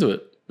have to listen to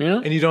it. You know?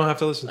 And you don't have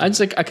to listen to I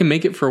just like I can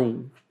make it for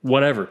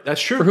whatever.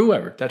 That's true. For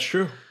whoever. That's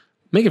true.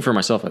 Make it for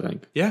myself, I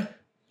think. Yeah.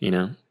 You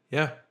know?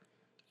 Yeah.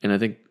 And I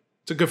think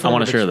It's a good form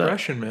wanna of share that.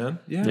 expression, man.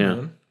 Yeah, Yeah.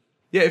 man.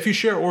 Yeah, if you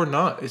share or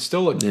not, it's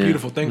still a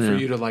beautiful thing for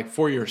you to like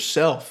for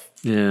yourself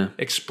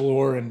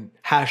explore and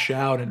hash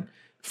out and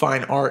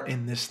find art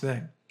in this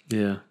thing.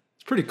 Yeah.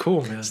 It's pretty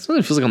cool, man. It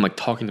really feels like I'm like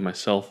talking to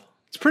myself.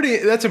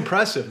 That's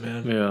impressive,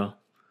 man. Yeah.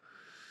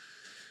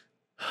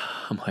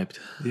 I'm hyped.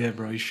 Yeah,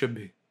 bro, you should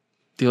be.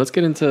 Dude, let's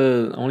get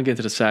into I want to get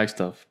into the SAG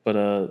stuff, but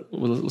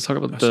let's talk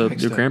about your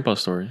stuff. grandpa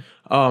story.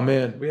 Oh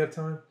man, we have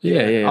time?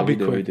 Yeah. I'll be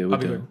quick. We do.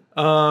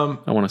 I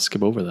want to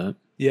skip over that.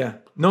 Yeah.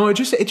 No, it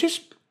just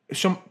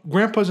some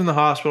grandpa's in the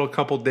hospital a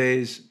couple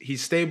days.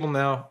 He's stable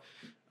now.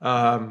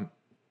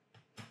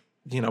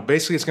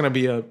 Basically it's gonna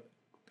be a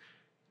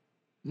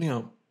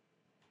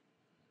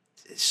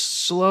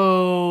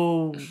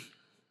slow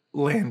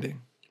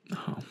landing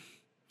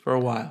for a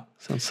while.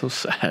 Sounds so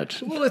sad.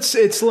 Well,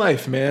 it's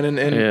life, man, and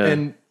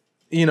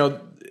it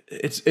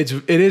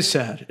is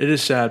sad. It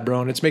is sad,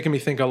 bro, and it's making me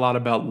think a lot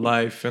about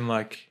life and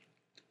like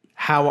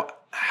how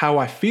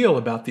I feel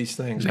about these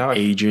things. How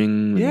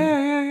Aging.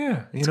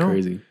 Yeah. It's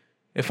crazy.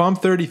 If I'm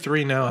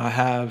 33 now, I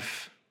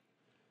have,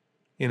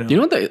 Do you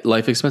know what the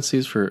life expectancy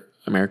is for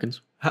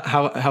Americans?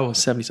 how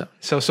 77.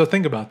 so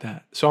think about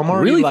that. So I'm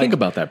already Really like, think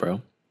about that,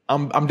 bro.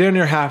 I'm damn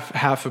near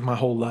half of my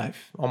whole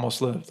life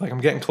almost lived. Like I'm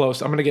getting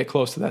close. I'm gonna get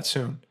close to that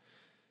soon.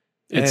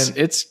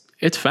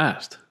 It's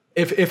fast.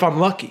 If I'm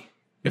lucky.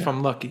 If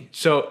I'm lucky.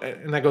 So,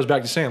 and that goes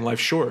back to saying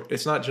life's short.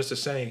 It's not just a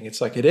saying.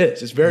 It's like it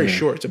is. It's very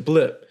short. It's a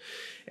blip.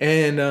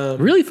 And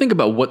Really think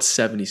about what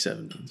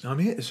 77 means. I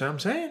mean, that's what I'm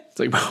saying. It's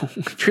like, bro,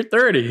 if you're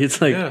 30,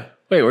 it's like, Yeah.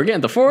 wait, we're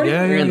getting to 40?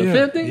 Yeah, we're getting to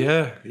 50?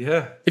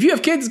 Yeah. If you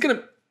have kids, it's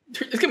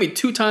gonna be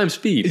 2 times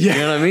speed. You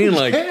know what I mean?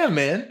 Like, yeah,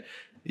 man.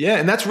 Yeah,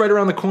 and that's right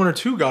around the corner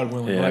too, God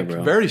willing. Yeah, like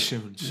bro. very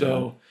soon.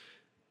 So,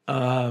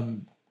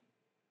 when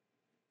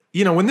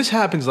this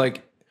happens,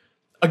 like,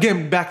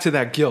 again, back to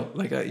that guilt.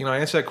 Like, I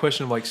answer that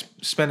question of like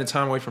spending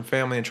time away from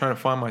family and trying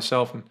to find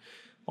myself and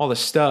all this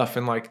stuff.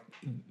 And like,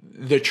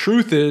 the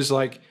truth is,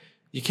 like,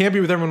 you can't be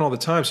with everyone all the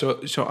time.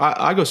 So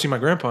I go see my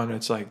grandpa, and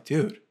it's like,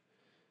 dude,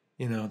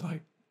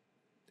 like,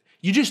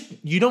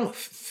 you don't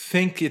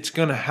think it's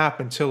gonna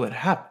happen till it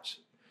happens.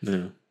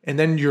 yeah. And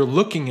then you're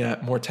looking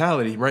at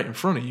mortality right in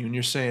front of you, and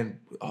you're saying,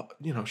 oh,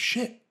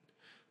 shit.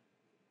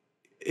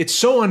 It's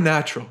so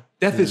unnatural.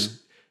 Death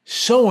is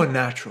so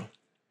unnatural.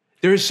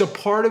 There is a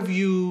part of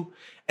you,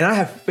 and I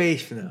have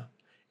faith now,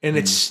 and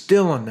it's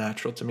still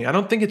unnatural to me. I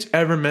don't think it's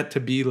ever meant to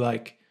be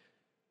like,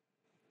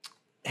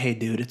 hey,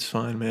 dude, it's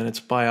fine, man. It's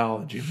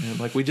biology, man.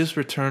 Like, we just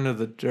return to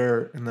the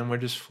dirt, and then we're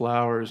just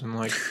flowers, and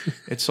like,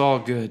 it's all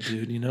good,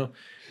 dude,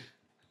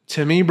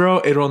 To me,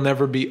 bro, it'll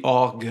never be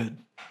all good.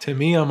 To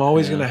me, I'm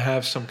always going to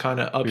have some kind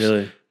of ups.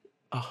 Really?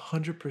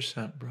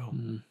 100%, bro.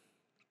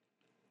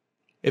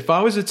 If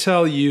I was to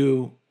tell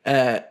you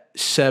at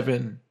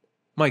 7,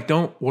 Mike,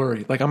 don't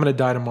worry. Like, I'm going to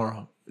die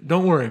tomorrow.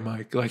 Don't worry,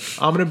 Mike. Like,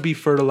 I'm going to be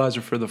fertilizer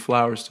for the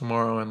flowers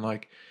tomorrow. And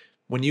like,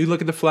 when you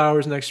look at the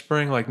flowers next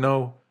spring, like,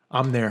 no,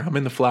 I'm there. I'm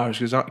in the flowers.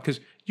 Because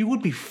you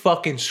would be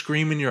fucking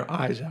screaming your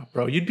eyes out,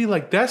 bro. You'd be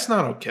like, that's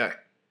not okay.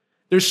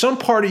 There's some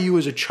part of you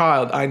as a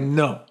child, I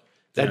know,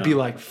 that'd be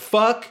like,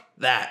 fuck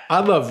that. I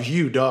love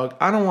you, dog.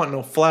 I don't want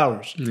no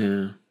flowers.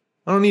 Yeah.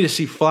 I don't need to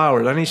see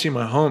flowers. I need to see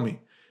my homie.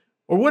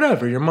 Or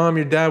whatever, your mom,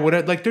 your dad,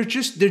 whatever. Like,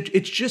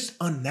 it's just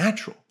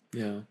unnatural.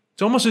 Yeah.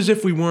 It's almost as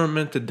if we weren't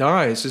meant to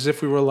die. It's as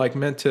if we were like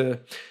meant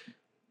to.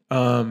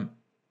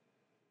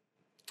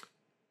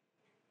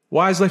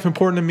 Why is life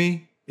important to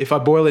me? If I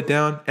boil it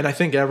down, and I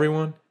think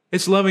everyone,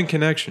 it's love and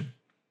connection.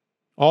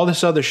 All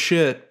this other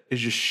shit is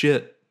just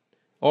shit.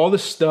 All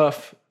this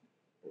stuff,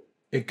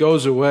 it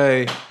goes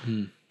away.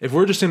 If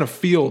we're just in a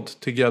field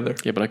together.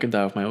 Yeah, but I could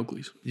die with my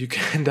Oakleys. You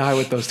can die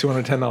with those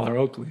 $210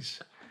 Oakleys.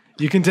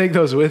 You can take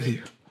those with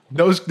you.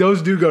 Those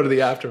do go to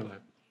the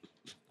afterlife.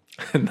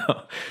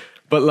 No,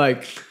 but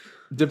like,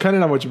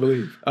 depending on what you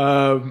believe.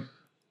 No,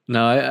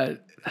 I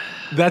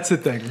That's the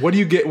thing. What do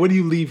you get? What do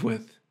you leave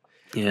with?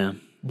 yeah.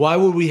 Why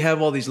would we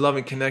have all these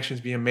loving connections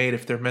being made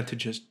if they're meant to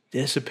just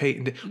dissipate?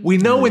 And we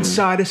know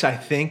inside us, I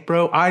think,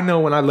 bro. I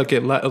know when I look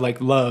at like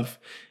love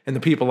and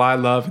the people I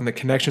love and the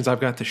connections I've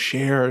got to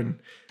share and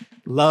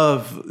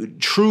love,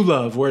 true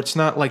love, where it's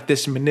not like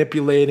this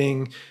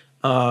manipulating.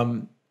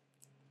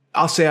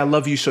 I'll say I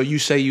love you, so you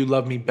say you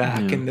love me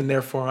back, and then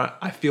therefore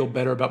I feel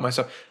better about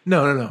myself.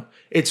 No.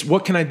 It's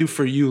what can I do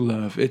for you,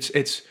 love?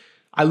 It's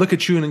I look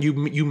at you and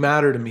you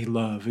matter to me,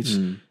 love.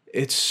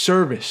 It's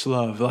service,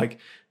 love. Like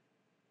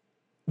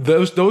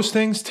those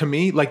things to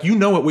me, like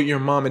it with your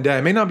mom and dad.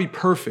 It may not be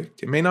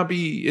perfect. It may not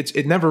be.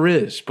 It never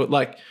is. But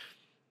like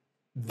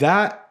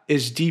that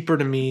is deeper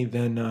to me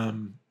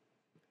than.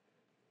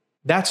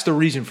 That's the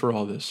reason for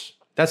all this.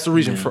 That's the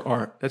reason for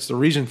art. That's the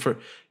reason for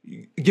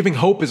giving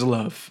hope is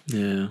love.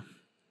 Yeah.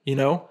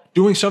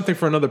 Doing something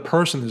for another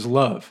person is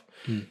love.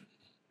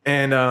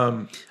 And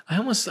I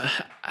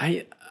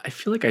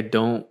feel like I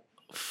don't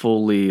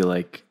fully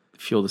like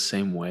feel the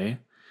same way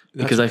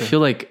because I okay. feel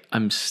like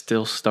I'm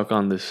still stuck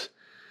on this.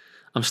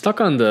 I'm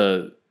stuck on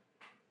the,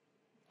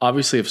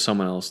 obviously if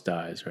someone else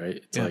dies, right?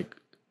 It's Yeah. like,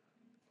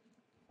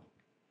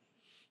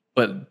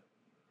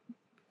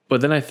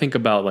 but then I think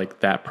about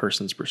like that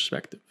person's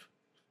perspective,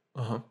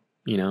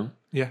 you know?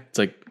 Yeah. It's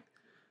like,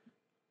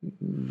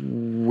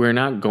 we're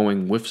not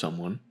going with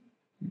someone.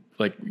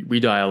 Like we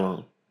die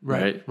alone.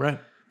 Right. Right.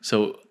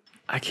 So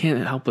I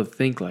can't help but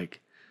think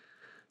like,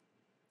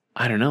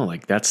 I don't know,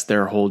 like that's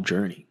their whole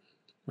journey,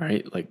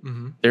 right? Like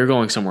they're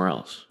going somewhere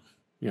else.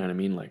 You know what I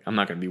mean? Like I'm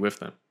not going to be with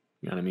them.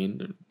 You know what I mean?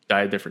 They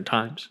die at different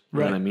times. You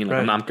know what I mean? Like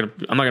I'm not going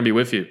to be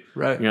with you.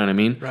 Right. You know what I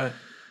mean? Right.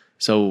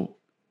 So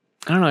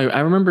I don't know. I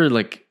remember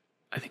like,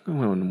 I think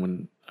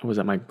when I was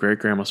at my great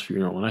grandma's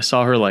funeral and I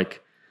saw her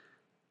like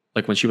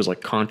when she was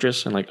like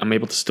conscious and like I'm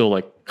able to still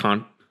like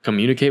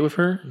communicate with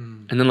her.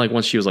 And then like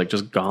once she was like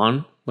just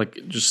gone,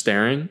 like just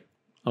staring,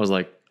 I was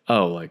like,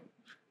 oh, like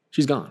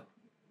she's gone.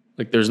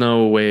 Like there's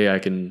no way I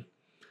can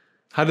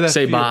How did that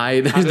say feel?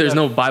 bye. There's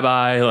no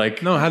bye-bye.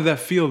 Like No, how did that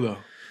feel though?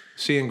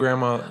 Seeing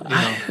grandma,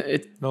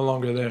 no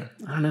longer there.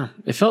 I don't know.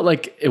 It felt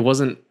like it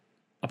wasn't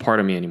a part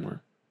of me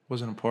anymore.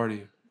 Wasn't a part of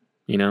you.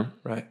 You know?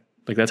 Right.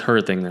 Like that's her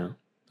thing now.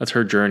 That's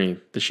her journey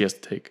that she has to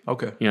take.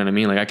 Okay. You know what I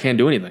mean? Like I can't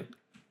do anything.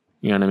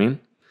 You know what I mean?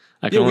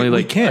 I can Yeah, only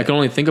we can't. I can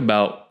only think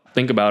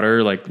about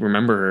her, like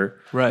remember her.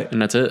 Right.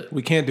 And that's it.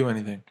 We can't do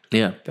anything.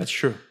 Yeah. That's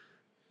true.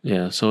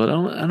 Yeah. So I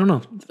don't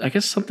know. I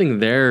guess something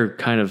there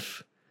kind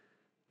of,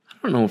 I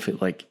don't know if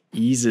it like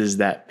eases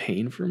that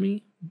pain for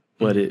me,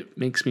 but it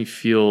makes me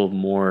feel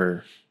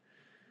more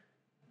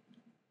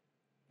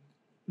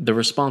the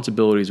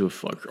responsibilities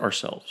with like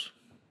ourselves.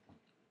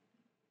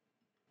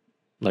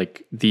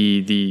 Like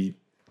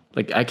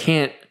like I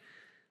can't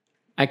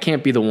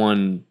be the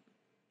one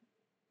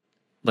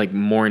like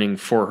mourning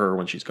for her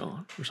when she's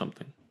gone or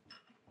something.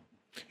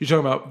 You're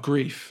talking about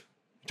grief.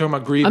 You're talking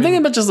about grieving. I'm thinking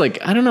about just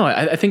like, I don't know.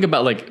 I think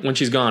about like when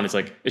she's gone, it's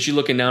like, is she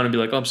looking down and be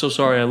like, oh, I'm so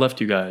sorry I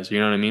left you guys. You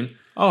know what I mean?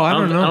 Oh, I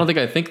don't know. I don't think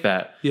I think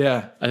that.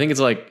 Yeah. I think it's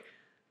like,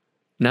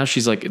 now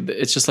she's like,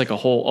 it's just like a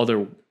whole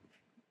other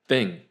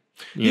thing.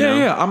 You know?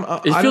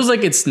 Yeah. It feels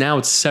like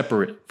it's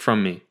separate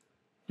from me.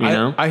 You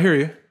know? I hear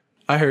you.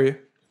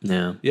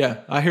 Yeah.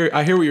 Yeah. I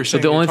hear what you're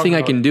saying. But the You're only thing talking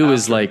I can about do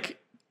is after. like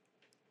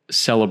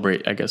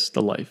celebrate, I guess,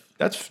 the life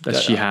that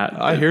she had.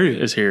 I hear you.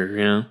 Is here,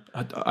 you know?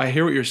 I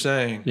hear what you're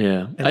saying.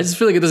 Yeah. I just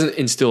feel like it doesn't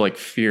instill like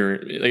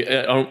fear. Like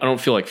I don't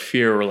feel like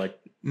fear or like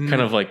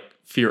kind of like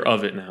fear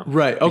of it now.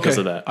 Right. Okay. Because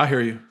of that. I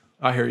hear you.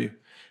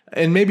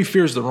 And maybe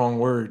fear is the wrong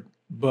word,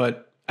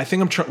 but I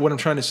think what I'm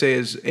trying to say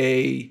is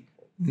a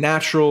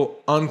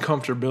natural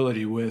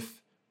uncomfortability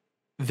with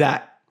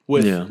that.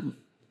 With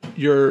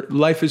your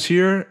life is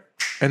here,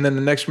 and then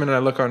the next minute I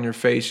look on your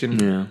face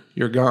and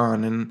you're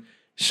gone, and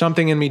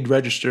something in me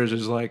registers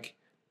as like,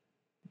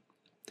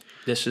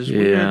 this is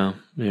weird.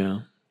 Yeah.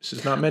 This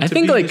is not meant I to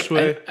think be like this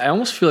way. I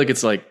almost feel like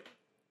it's like,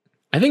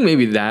 I think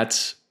maybe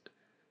that's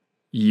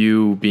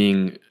you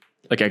being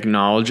like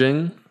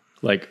acknowledging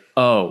like,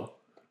 oh,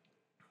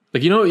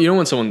 like, you know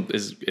when someone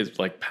is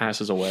like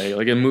passes away,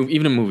 like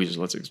even in movies,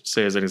 let's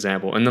say as an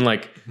example, and then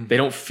like they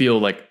don't feel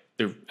like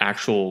the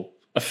actual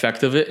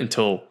effect of it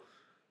until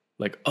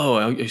like, oh,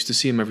 I used to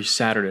see him every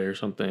Saturday or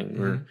something,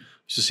 or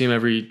used to see him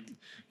every,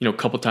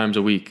 couple times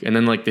a week. And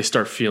then like they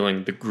start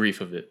feeling the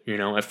grief of it,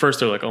 at first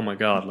they're like, oh my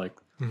God, like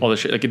all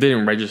this shit, like it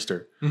didn't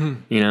register, I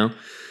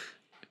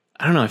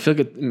don't know. I feel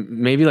like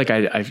maybe like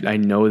I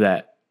know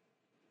that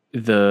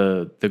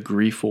the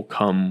grief will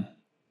come.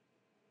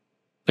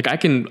 Like I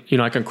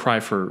can cry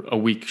for a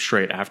week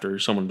straight after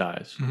someone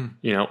dies,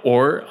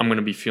 or I'm going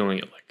to be feeling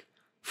it like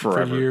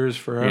forever. For years,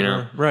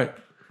 forever. Right.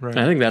 And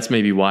I think that's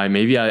maybe why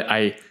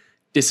I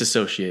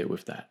disassociate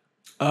with that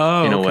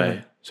in a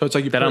way. So it's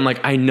like that I'm like,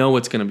 I know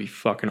it's going to be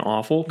fucking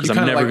awful because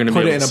I'm never going to be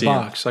able to see put it in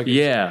a box. Like,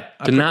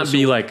 to not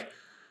be like,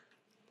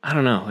 I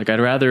don't know. Like I'd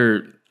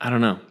rather, I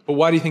don't know. But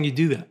why do you think you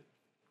do that?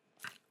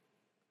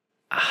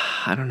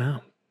 I don't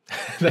know.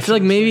 I feel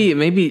like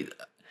maybe,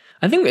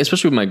 I think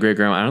especially with my great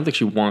grandma, I don't think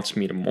she wants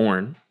me to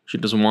mourn. She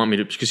doesn't want me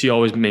to, because she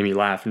always made me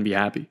laugh and be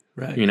happy.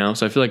 Right.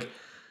 So I feel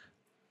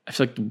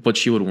like what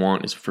she would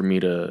want is for me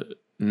to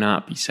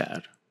not be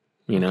sad,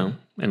 and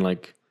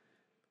like,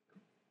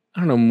 I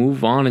don't know,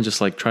 move on and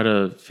just like try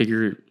to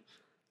figure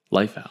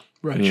life out.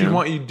 Right. She'd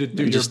want you to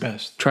do your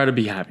best. Try to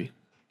be happy,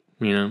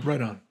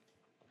 Right on.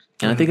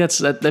 And I think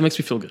that makes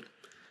me feel good.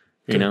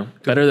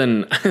 Better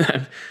than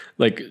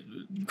like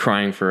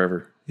crying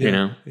forever,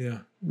 Yeah.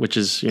 Which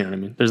is, what I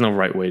mean? There's no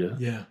right way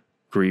to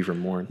grieve or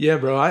mourn. Yeah,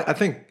 bro. I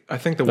think the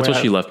that's way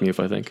what she left me with,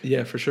 I think.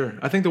 Yeah, for sure.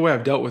 I think the way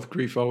I've dealt with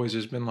grief always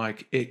has been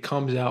like, it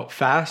comes out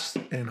fast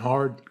and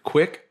hard,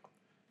 quick.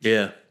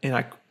 Yeah. And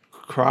I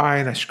cry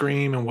and I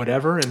scream and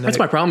whatever. And that's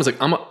my problem. Is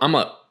like, I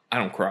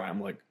don't cry.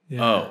 I'm like,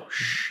 oh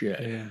shit.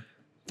 Yeah.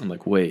 I'm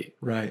like, wait.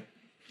 Right.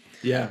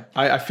 Yeah.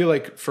 I feel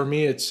like for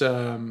me, it's,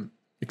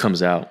 it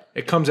comes out.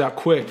 It comes out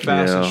quick,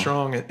 fast and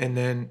strong. And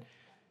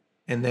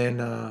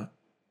then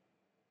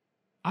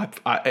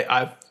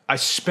I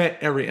spent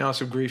every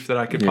ounce of grief that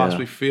I could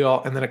possibly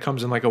feel, and then it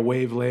comes in like a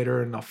wave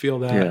later, and I'll feel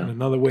that, and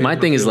another wave. My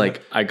thing is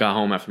like, I got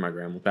home after my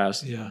grandma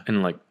passed,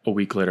 and like a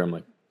week later, I'm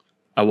like,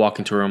 I walk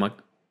into her, I'm like,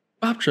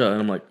 Babcha,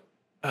 and I'm like,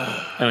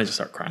 and I just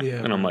start crying,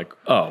 and I'm like,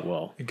 oh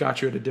well, it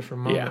got you at a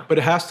different moment, but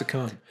it has to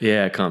come.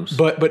 Yeah, it comes.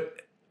 But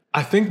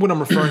I think what I'm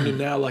referring to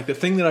now, like the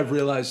thing that I've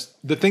realized,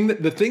 the thing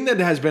that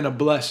has been a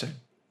blessing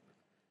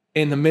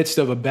in the midst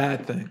of a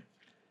bad thing.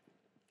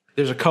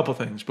 There's a couple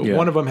things, but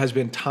one of them has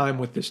been time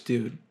with this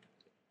dude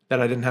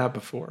that I didn't have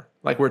before.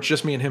 Like where it's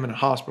just me and him in a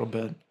hospital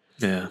bed.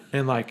 Yeah.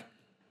 And like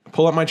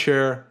pull up my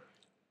chair,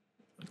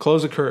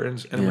 close the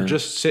curtains, and we're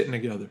just sitting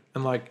together.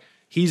 And like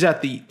he's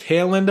at the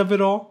tail end of it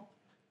all,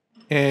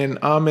 and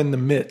I'm in the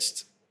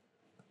midst.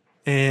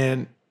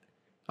 And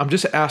I'm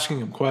just asking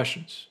him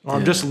questions, or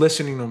I'm just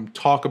listening to him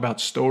talk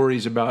about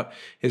stories about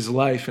his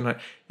life, and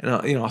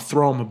I'll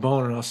throw him a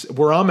bone, and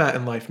where I'm at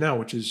in life now,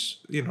 which is,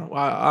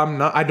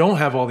 I don't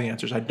have all the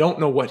answers. I don't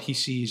know what he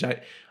sees.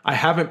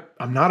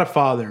 I'm not a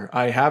father.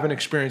 I haven't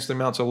experienced the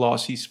amounts of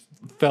loss he's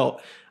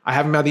felt. I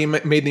haven't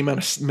made the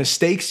amount of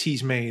mistakes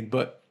he's made,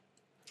 but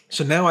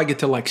so now I get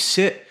to like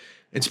sit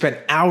and spend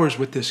hours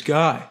with this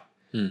guy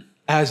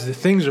as the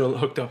things are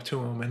hooked up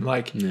to him, and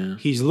like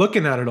he's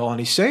looking at it all, and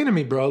he's saying to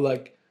me, bro,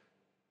 like,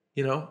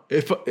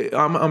 if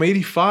I'm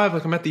 85,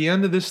 like I'm at the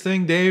end of this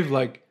thing, Dave,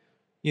 like,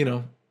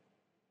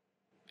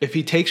 if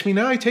he takes me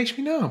now, he takes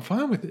me now. I'm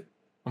fine with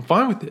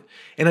it.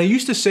 And I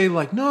used to say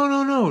like,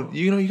 no,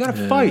 you got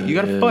to fight. You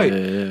got to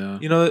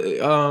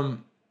fight.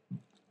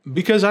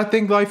 Because I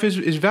think life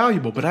is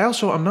valuable, but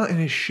I'm not in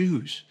his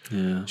shoes.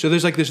 Yeah. So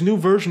there's like this new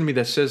version of me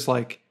that says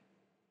like,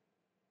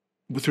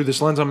 through this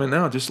lens I'm in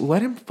now, just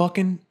let him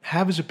fucking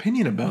have his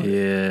opinion about it.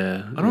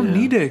 Yeah. I don't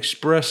need to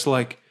express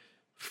like,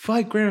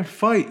 fight, Grant,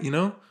 fight,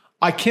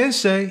 I can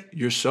say,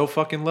 you're so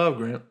fucking loved,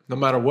 Grant. No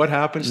matter what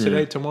happens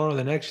today, tomorrow,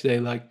 the next day,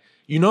 like,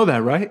 you know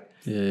that, right?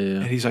 Yeah.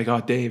 And he's like,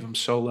 oh, Dave, I'm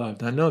so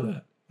loved. I know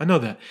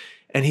that.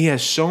 And he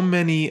has so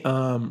many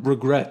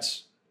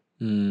regrets.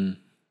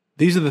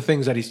 These are the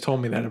things that he's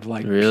told me that have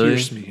like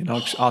pierced me. And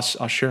I'll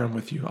share them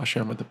with you. I'll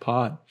share them with the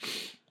pod.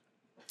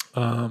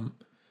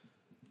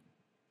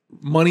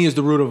 Money is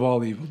the root of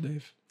all evil,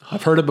 Dave.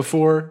 I've heard it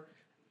before.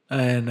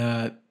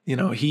 And,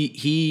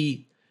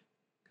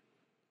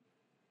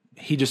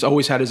 he just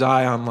always had his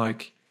eye on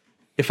like,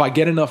 if I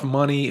get enough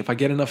money, if I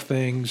get enough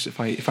things, if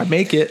I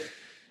make it,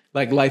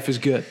 like life is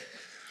good.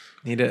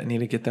 Need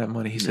to get that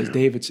money. He says,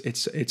 Dave,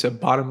 it's a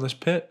bottomless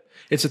pit.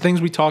 It's the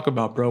things we talk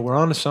about, bro. We're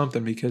on to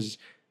something, because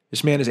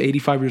this man is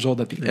 85 years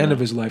old at the end of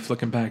his life,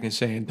 looking back and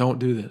saying, don't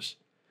do this.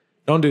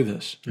 Don't do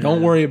this.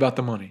 Don't worry about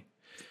the money.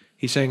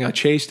 He's saying, I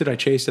chased it.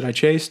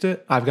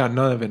 I've got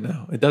none of it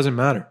now. It doesn't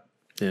matter.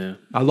 Yeah.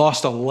 I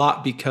lost a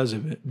lot because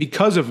of it.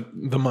 Because of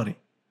the money,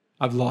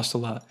 I've lost a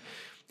lot.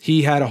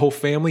 He had a whole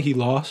family he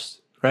lost,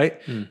 right?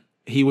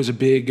 He was a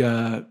big,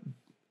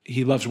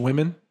 he loves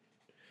women.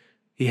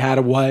 He had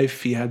a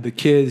wife, he had the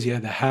kids, he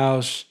had the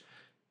house.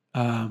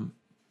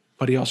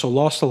 But he also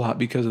lost a lot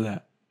because of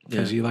that.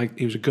 Because he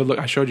was a good look.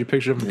 I showed you a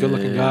picture of him, a good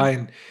looking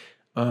guy.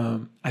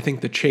 And I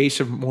think the chase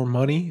of more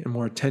money and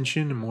more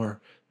attention and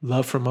more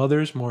love from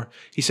others,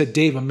 he said,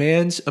 Dave, a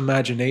man's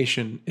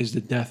imagination is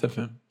the death of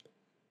him.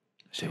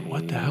 I said,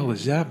 what the hell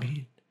does that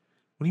mean?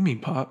 What do you mean,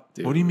 Pop?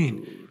 Dude. What do you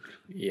mean?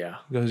 Yeah.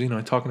 He goes,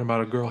 talking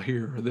about a girl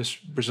here, or this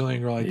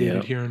Brazilian girl I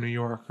dated here in New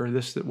York, or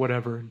this,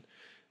 whatever. And,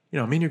 me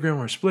and your grandma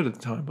were split at the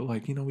time, but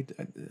like, you look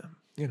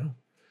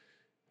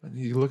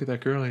at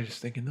that girl and you're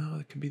just thinking, no,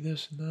 it could be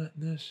this and that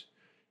and this.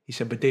 He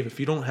said, but Dave, if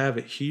you don't have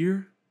it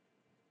here,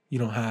 you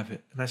don't have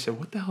it. And I said,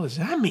 what the hell does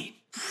that mean?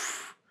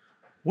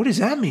 What does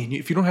that mean?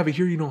 If you don't have it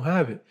here, you don't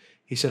have it.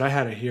 He said, I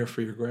had it here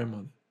for your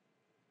grandmother.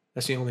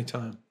 That's the only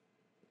time.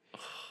 He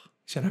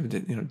said, I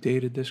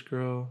dated this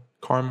girl.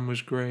 Carmen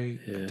was great.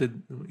 Yeah.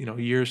 Did,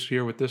 years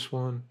here with this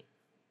one.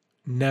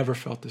 Never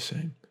felt the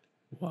same.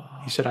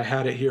 Wow. He said, I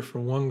had it here for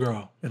one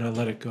girl and I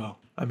let it go.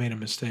 I made a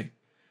mistake.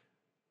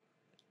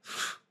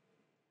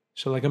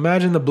 So like,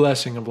 imagine the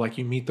blessing of like,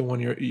 you meet the one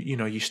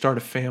you start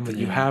a family,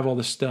 you have all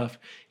this stuff.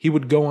 He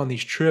would go on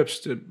these trips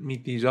to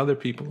meet these other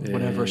people,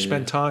 whatever,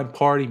 spend time,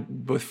 party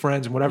with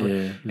friends and whatever.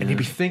 And he'd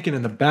be thinking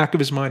in the back of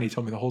his mind, he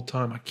told me the whole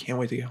time, I can't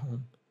wait to get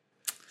home.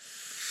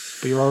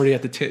 But you're already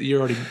at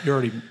you're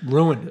already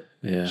ruined it.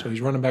 Yeah. So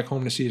he's running back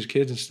home to see his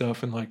kids and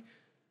stuff, and like,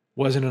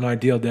 wasn't an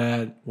ideal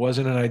dad,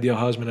 wasn't an ideal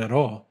husband at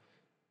all.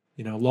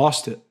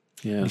 Lost it.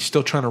 Yeah. And he's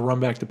still trying to run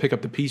back to pick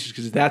up the pieces,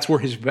 because that's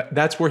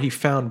where he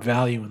found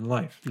value in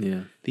life.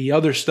 Yeah. The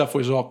other stuff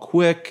was all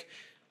quick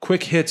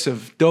hits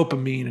of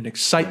dopamine and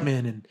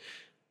excitement, and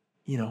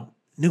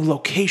new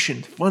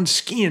location, fun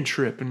skiing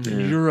trip in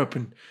Europe,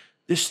 and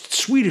this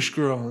Swedish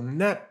girl,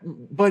 and that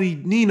buddy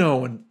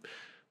Nino, and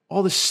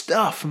all this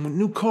stuff, and a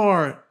new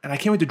car. And I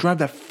can't wait to drive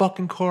that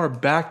fucking car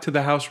back to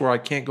the house where I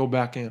can't go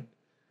back in.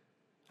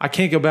 I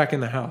can't go back in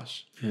the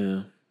house.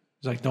 Yeah.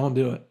 It's like, don't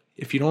do it.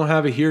 If you don't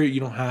have it here, you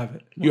don't have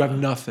it. You have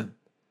nothing.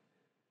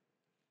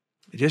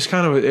 It just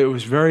it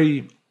was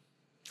very,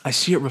 I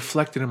see it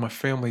reflected in my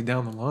family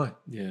down the line.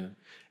 Yeah.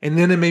 And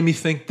then it made me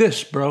think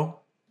this, bro.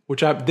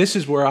 this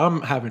is where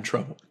I'm having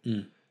trouble.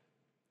 And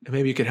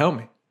maybe you could help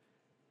me.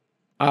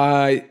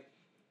 I'm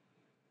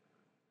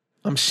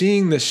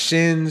seeing the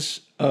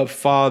sins of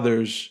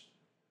fathers.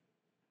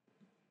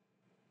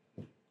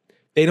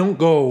 They don't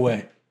go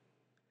away.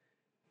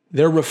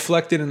 They're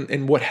reflected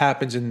in what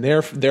happens in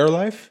their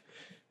life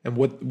and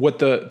what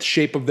the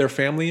shape of their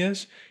family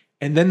is.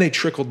 And then they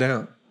trickle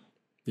down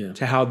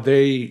to how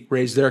they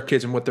raise their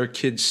kids and what their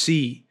kids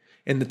see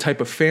and the type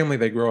of family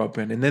they grow up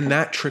in. And then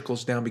that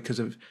trickles down because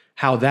of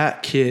how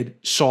that kid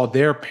saw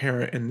their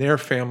parent and their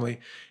family.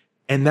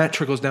 And that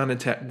trickles down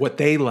into what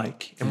they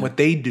like and what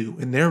they do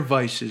and their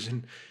vices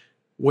and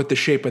what the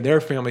shape of their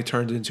family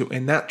turns into.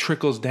 And that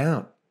trickles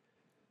down.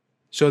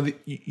 So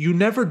you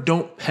never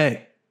don't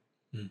pay.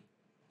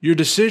 Your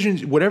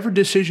decisions, whatever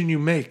decision you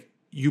make,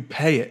 you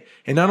pay it.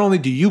 And not only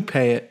do you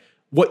pay it,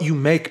 what you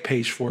make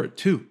pays for it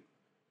too.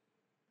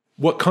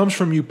 What comes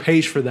from you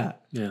pays for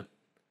that. Yeah.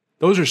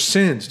 Those are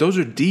sins. Those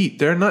are deep.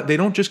 They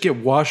don't just get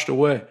washed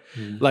away.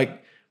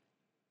 Like,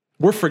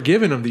 we're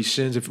forgiven of these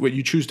sins if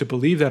you choose to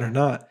believe that or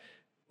not.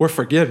 We're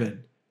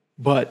forgiven.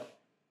 But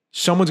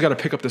someone's got to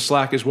pick up the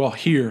slack as well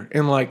here.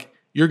 And like,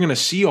 you're going to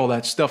see all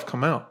that stuff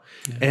come out.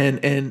 Yeah.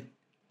 And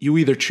you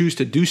either choose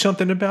to do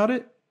something about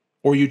it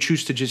or you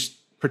choose to just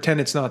pretend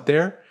it's not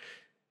there.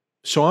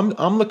 So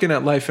I'm looking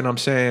at life and I'm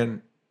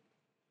saying,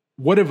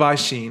 what have I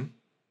seen?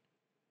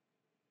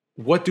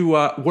 Where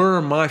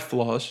are my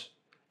flaws?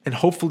 And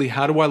hopefully,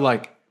 how do I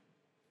like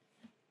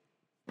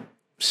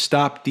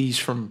stop these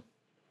from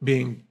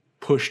being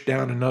pushed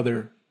down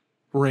another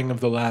ring of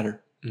the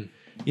ladder?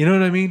 You know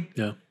what I mean?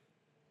 Yeah.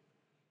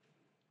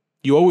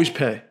 You always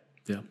pay.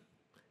 Yeah.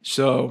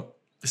 So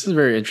this is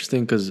very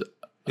interesting because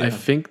I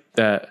think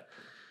that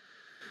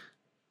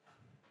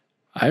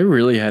I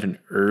really had an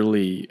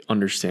early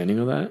understanding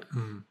of that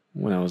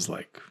when I was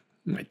like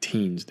in my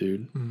teens,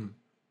 dude.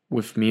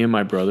 With me and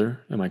my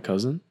brother and my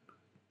cousin,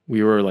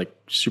 we were like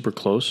super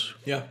close.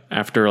 Yeah.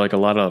 After like a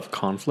lot of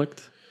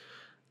conflict,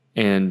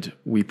 and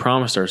we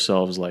promised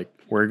ourselves like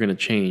we're gonna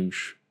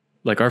change.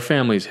 Like our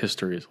family's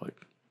history is like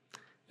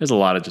there's a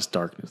lot of just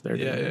darkness there.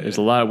 Yeah, There's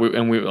a lot,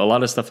 a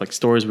lot of stuff like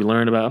stories we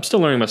learned about. I'm still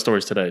learning about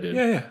stories today, dude.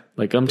 Yeah.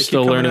 Like I'm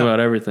still learning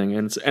about everything,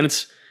 and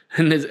it's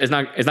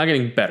not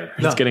getting better.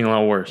 No. It's getting a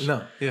lot worse.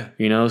 No. Yeah.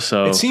 You know,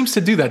 so it seems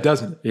to do that,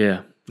 doesn't it?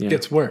 Yeah. It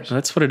gets worse. And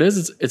that's what it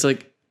is. It's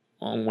like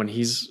when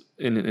he's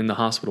in the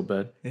hospital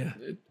bed. Yeah.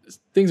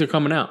 Things are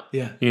coming out.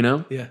 Yeah. You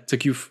know? Yeah. It's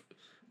like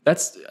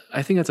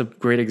I think that's a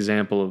great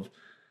example of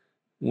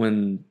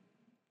when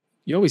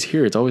you always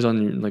hear it's always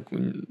on your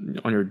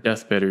on your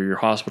deathbed or your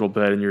hospital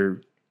bed, and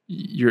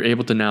you're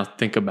able to now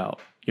think about,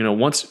 you know,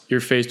 once you're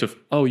faced with,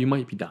 oh, you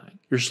might be dying.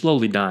 You're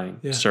slowly dying,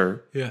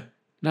 sir. Yeah.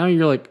 Now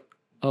you're like,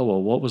 oh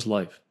well, what was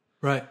life?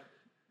 Right.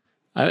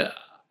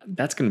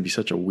 That's gonna be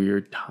such a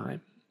weird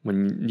time.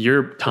 When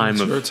your time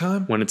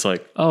when it's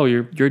like, oh,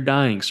 you're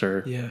dying,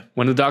 sir. Yeah.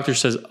 When the doctor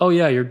says, oh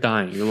yeah, you're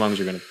dying, your lungs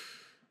are gonna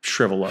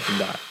shrivel up and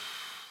die.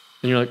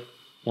 And you're like,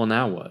 well,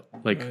 now what?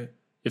 Like, you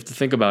have to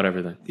think about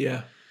everything.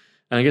 Yeah.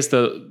 And I guess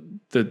the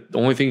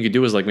only thing you could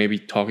do is like maybe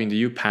talking to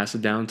you, pass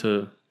it down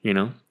to, you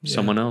know,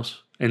 someone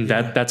else. And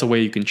that's a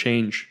way you can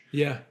change,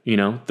 you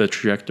know, the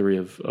trajectory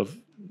of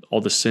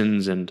all the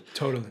sins and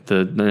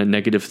the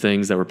negative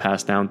things that were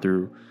passed down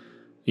through,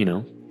 you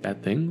know,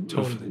 that thing.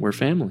 We're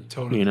family.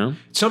 You know?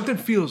 Something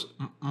feels,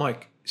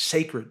 Mike,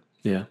 sacred.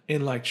 Yeah.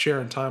 In like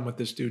sharing time with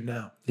this dude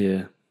now.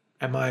 Yeah.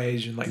 At my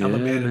age, and like I'm a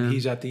man and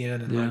he's at the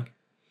end, and like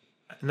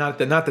not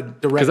the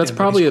direct. Because that's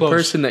probably a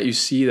person that you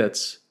see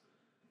that's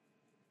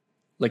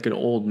like an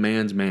old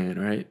man's man,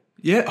 right?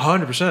 Yeah,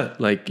 100%.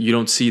 Like you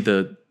don't see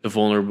the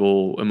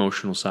vulnerable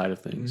emotional side of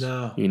things.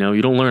 No. You know,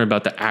 you don't learn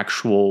about the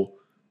actual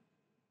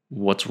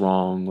what's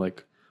wrong,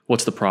 like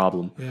what's the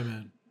problem. Yeah,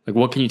 man. Like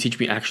what can you teach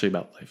me actually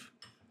about life?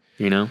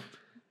 You know?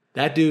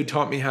 That dude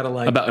taught me how to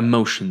like about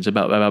emotions,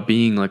 about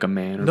being like a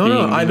man or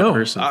I know.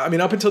 Person. I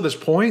mean, up until this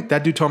point,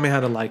 that dude taught me how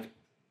to like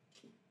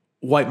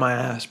wipe my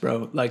ass,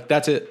 bro. Like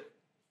that's it.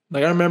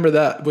 Like I remember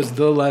that was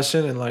the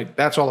lesson, and like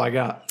that's all I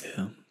got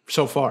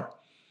so far.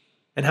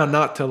 And how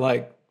not to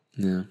like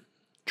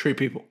treat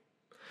people.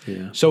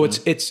 Yeah. So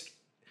it's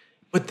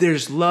but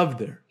there's love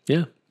there.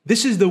 Yeah.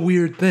 This is the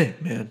weird thing,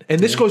 man.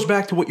 And this goes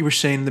back to what you were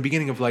saying in the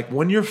beginning of like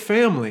when you're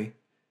family,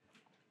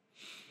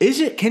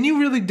 can you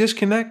really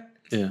disconnect?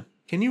 Yeah.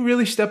 Can you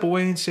really step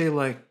away and say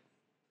like,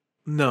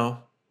 no,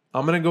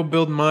 I'm going to go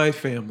build my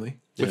family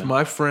with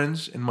my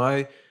friends and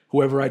my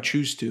whoever I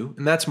choose to,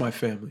 and that's my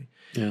family.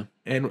 Yeah.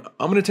 And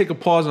I'm going to take a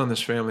pause on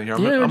this family here.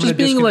 I'm just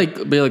be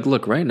like,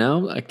 look, right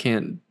now, I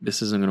can't,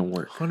 this isn't going to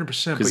work.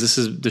 100%. Because this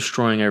is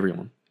destroying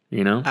everyone,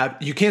 you know?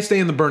 You can't stay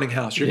in the burning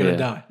house. You're going to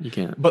die. You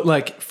can't. But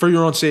like, for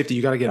your own safety,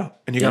 you got to get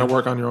up. And you got to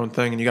work on your own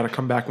thing. And you got to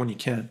come back when you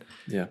can.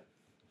 Yeah.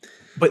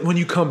 But when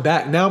you come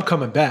back, now I'm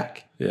coming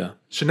back. Yeah.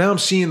 So now I'm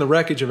seeing the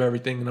wreckage of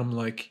everything. And I'm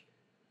like,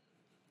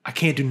 I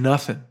can't do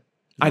nothing.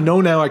 I know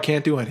now I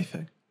can't do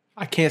anything.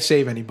 I can't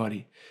save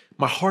anybody.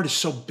 My heart is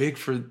so big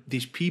for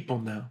these people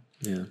now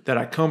that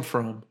I come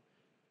from.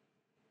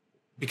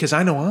 Because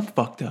I know I'm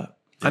fucked up.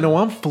 I know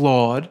I'm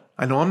flawed.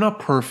 I know I'm not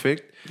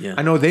perfect. Yeah.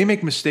 I know they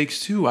make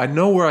mistakes too. I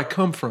know where I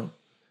come from.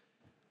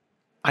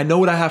 I know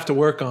what I have to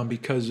work on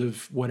because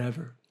of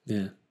whatever.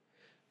 Yeah.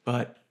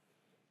 But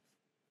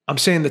I'm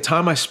saying the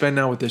time I spend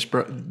now with this,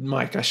 bro,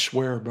 Mike, I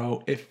swear,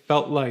 bro, it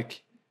felt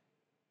like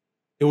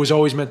it was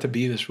always meant to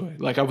be this way.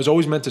 Like I was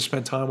always meant to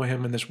spend time with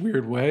him in this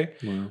weird way.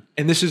 Wow.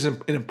 And this is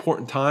an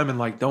important time and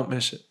like, don't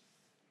miss it.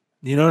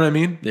 You know what I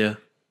mean? Yeah.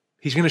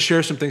 He's going to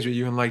share some things with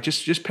you and like,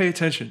 just pay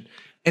attention.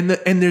 And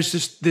there's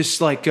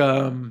this like,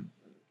 I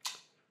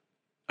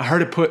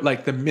heard it put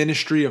like the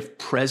ministry of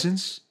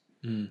presence,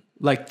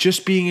 like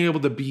just being able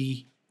to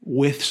be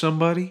with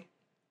somebody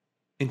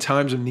in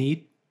times of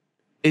need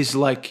is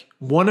like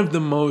one of the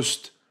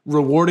most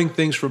rewarding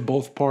things for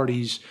both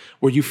parties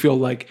where you feel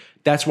like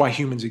that's why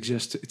humans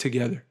exist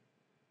together.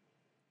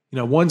 You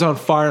know, one's on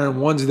fire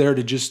and one's there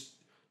to just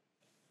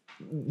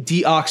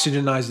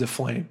deoxygenize the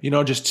flame, you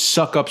know, just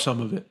suck up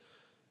some of it.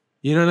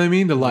 You know what I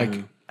mean? To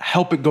like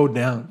help it go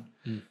down,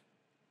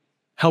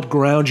 help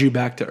ground you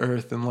back to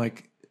earth. And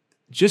like,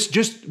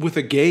 just with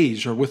a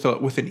gaze or with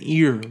an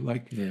ear,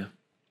 like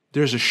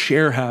there's a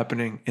share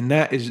happening. And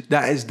that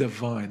is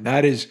divine.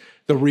 That is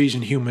the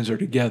reason humans are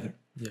together.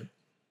 Yeah.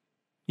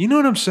 You know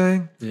what I'm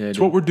saying? Yeah. It's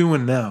what we're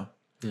doing now.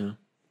 Yeah.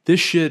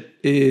 This shit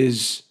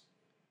is,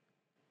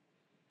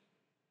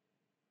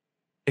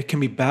 it can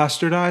be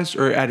bastardized,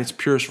 or at its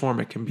purest form,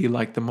 it can be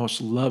like the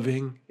most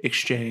loving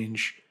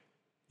exchange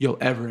you'll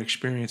ever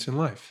experience in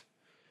life.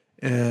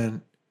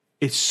 And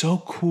it's so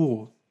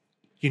cool.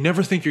 You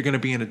never think you're going to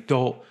be an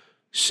adult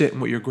sitting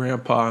with your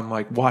grandpa and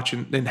like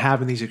watching and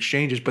having these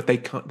exchanges, but they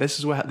come, this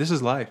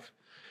is life.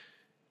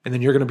 And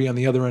then you're going to be on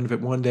the other end of it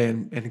one day,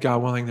 and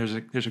God willing, there's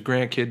a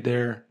grandkid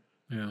there,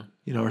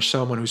 you know, or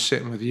someone who's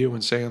sitting with you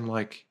and saying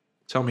like,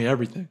 tell me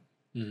everything.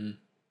 Mm-hmm.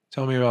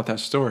 Tell me about that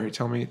story.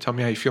 Tell me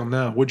how you feel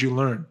now. What'd you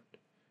learn?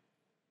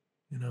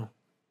 You know,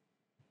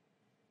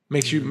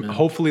 makes you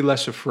hopefully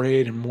less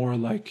afraid and more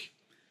like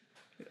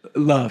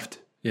loved.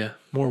 Yeah.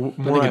 More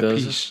at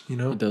peace, you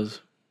know? It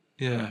does.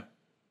 Yeah.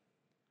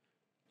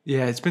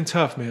 Yeah, it's been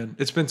tough, man.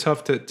 It's been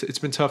tough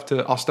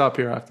to, I'll stop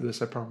here after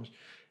this, I promise.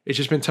 It's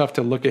just been tough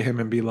to look at him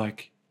and be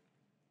like,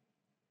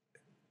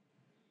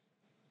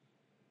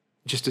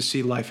 just to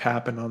see life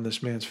happen on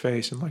this man's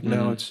face. And like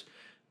now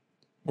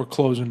we're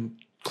closing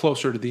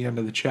closer to the end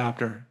of the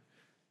chapter,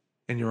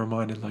 and you're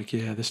reminded like,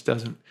 yeah, this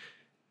doesn't,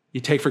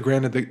 you take for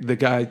granted the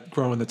guy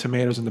growing the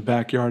tomatoes in the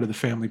backyard of the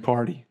family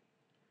party,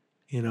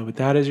 you know, but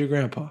that is your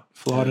grandpa,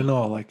 flawed and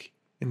all, like,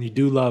 and you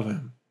do love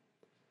him.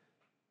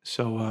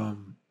 So,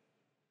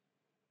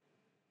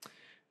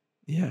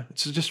 yeah,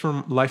 it's just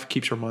life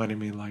keeps reminding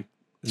me like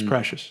it's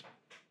precious.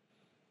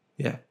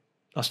 Yeah,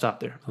 I'll stop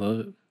there. I love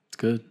it. It's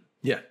good.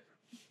 Yeah.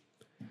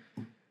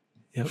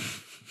 Yep.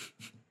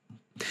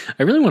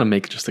 I really want to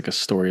make just like a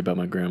story about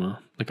my grandma,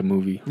 like a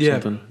movie or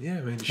something.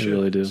 Yeah, man. I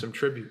really do. Some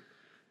tribute.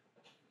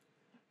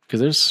 Because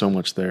there's so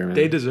much there, man.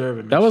 They deserve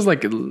it, man. That was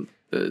like,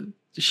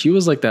 she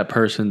was like that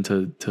person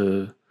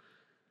to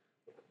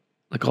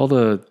like all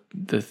the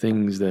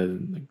things that,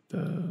 like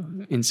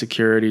the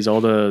insecurities, all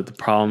the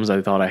problems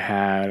I thought I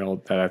had, all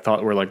that I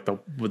thought were like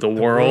the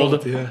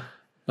world. Yeah.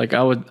 Like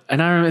I would,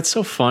 and I remember, it's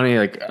so funny.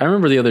 Like I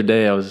remember the other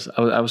day I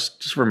was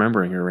just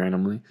remembering her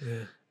randomly. Yeah.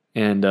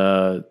 And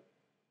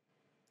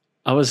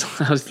I was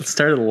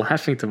started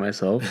laughing to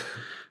myself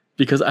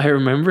because I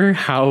remember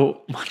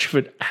how much of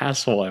an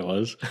asshole I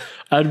was.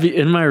 I'd be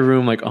in my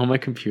room, like on my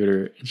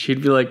computer, and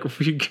she'd be like,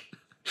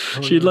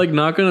 she'd like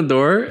knock on the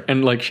door,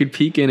 and like she'd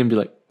peek in and be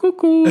like,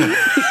 cuckoo.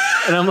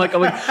 And I'm like,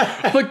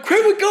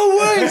 Grandma, go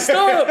away,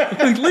 stop,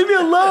 like leave me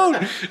alone.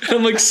 And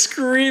I'm like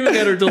screaming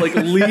at her to like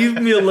leave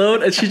me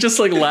alone, and she's just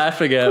like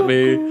laughing at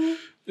me.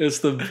 It's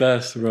the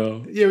best,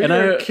 bro. Yeah, when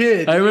you're a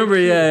kid. I remember,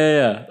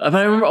 yeah. But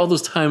I remember all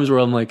those times where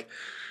I'm like,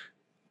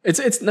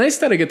 it's nice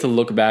that I get to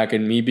look back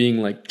and me being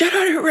like, get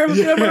out of here,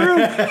 get out of my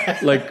room.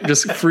 Like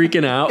just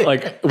freaking out,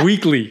 like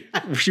weekly.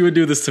 She would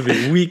do this to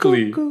me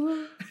weekly.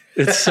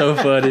 It's so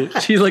funny.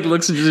 She like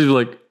looks at you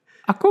like,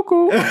 a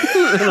cuckoo.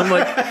 And I'm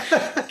like,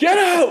 get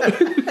out.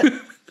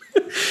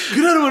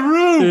 Get out of my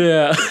room.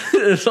 Yeah,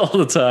 it's all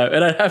the time.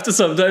 And I'd have to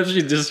sometimes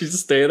she'd just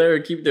stay there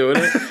and keep doing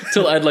it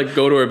till I'd like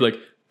go to her and be like,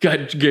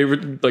 God gave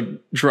her, like,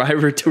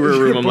 drive her to her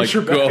room. I'm like,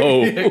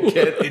 go.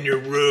 Get in your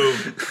room.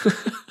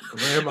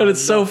 And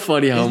it's so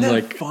funny how Isn't I'm that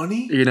like,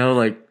 funny? you know,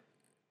 like,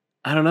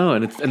 I don't know.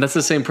 And that's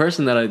the same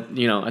person that I,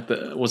 you know,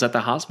 was at the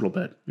hospital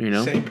bed, you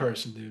know? Same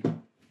person,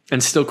 dude.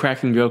 And still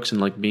cracking jokes and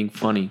like being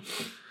funny.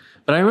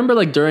 But I remember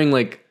like during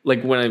like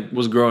when I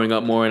was growing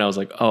up more and I was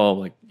like, oh,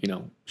 like, you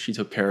know, she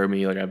took care of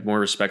me. Like I have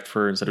more respect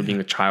for her instead of being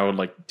a child,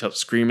 like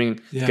screaming,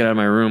 get out of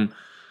my room.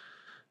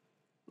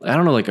 I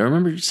don't know. Like I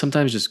remember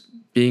sometimes just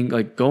being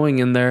like going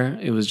in there,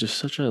 it was just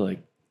such a like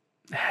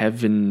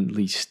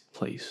heavenly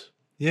place.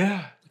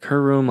 Yeah. Like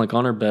her room, like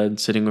on her bed,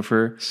 sitting with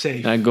her.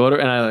 Safe. And I go to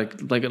her and I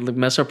like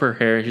mess up her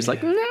hair. She's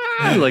like,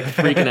 nah, like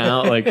freaking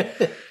out.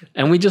 Like,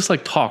 and we just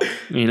like talk,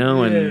 you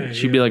know, and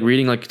she'd be like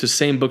reading like the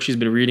same book she's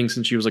been reading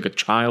since she was like a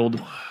child.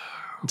 Wow.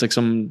 It's like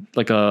some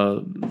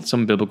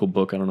biblical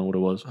book. I don't know what it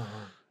was,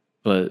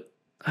 but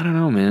I don't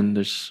know, man.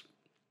 There's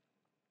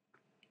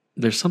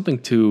something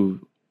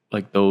to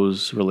like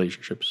those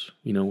relationships,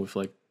 you know, with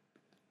like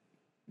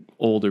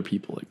older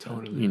people like that,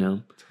 Totally. you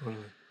know? Totally.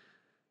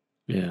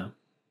 Yeah.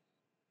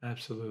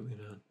 Absolutely,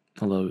 man.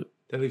 I love it.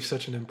 That leaves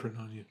such an imprint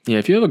on you. Yeah,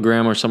 if you have a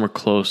grandma or somewhere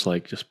close,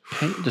 like just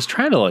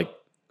try to like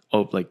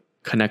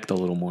connect a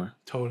little more.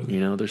 Totally. You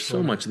know, there's so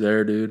Totally. much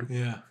there, dude.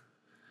 Yeah.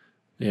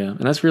 Yeah, and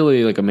that's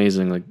really like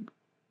amazing, like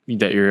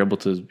that you're able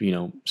to, you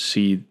know,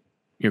 see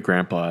your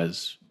grandpa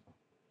as,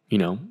 you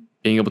know,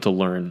 being able to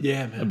learn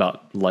Yeah, man.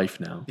 about life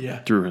now Yeah.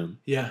 through him.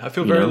 Yeah. I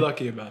feel You very know?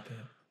 lucky about that.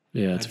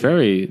 Yeah, it's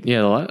very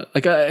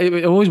like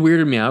it always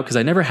weirded me out because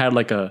I never had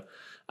like a.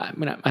 I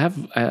mean, I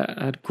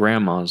had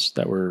grandmas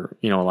that were,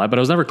 you know, alive, but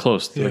I was never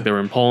close. Yeah. Like they were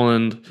in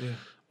Poland, Yeah.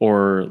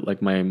 or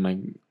like my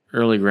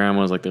early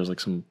grandmas. Like there was like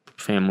some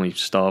family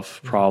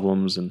stuff,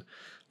 problems, and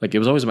like it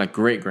was always my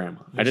great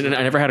grandma. I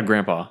never had a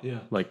grandpa. Yeah.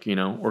 Like, you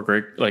know, or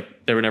great,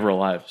 like they were never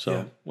alive. So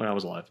Yeah. when I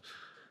was alive,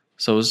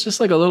 so it was just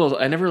like a little.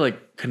 I never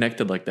like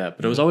connected like that,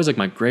 but it was always like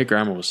my great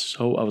grandma was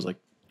so. I was like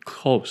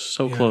close,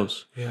 so Yeah.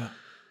 close. Yeah.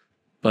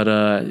 But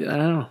I don't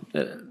know.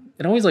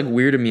 It always like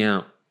weirded me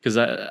out because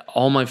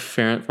all my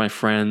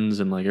friends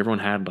and like everyone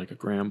had like a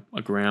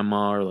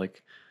grandma or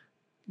like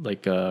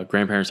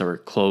grandparents that were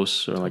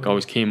close or like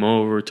always came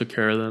over, took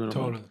care of them. And I'm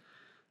like, Totally.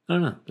 I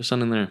don't know. There's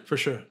something there. For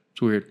sure.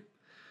 It's weird.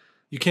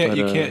 You can't.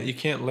 But, You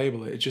can't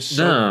label it. It's just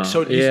No,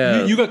 so.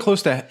 yeah. You got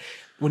close to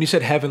when you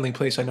said heavenly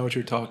place. I know what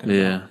you're talking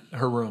Yeah. about.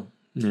 Her room.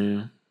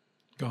 Yeah.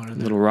 Going in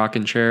there. Little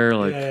rocking chair,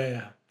 like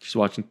Yeah. just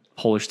watching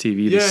Polish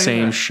TV, the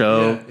same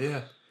show.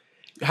 Yeah.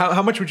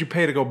 How much would you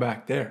pay to go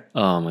back there?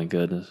 Oh my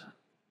goodness.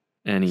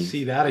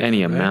 See that again,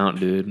 any man? amount,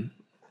 dude.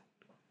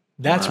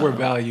 That's where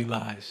value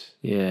lies.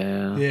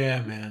 Yeah.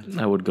 Yeah, man.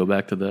 I would go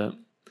back to that.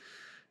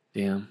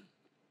 Damn.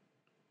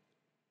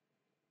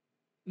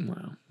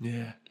 Wow.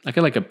 Yeah. I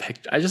could like a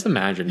picture. I just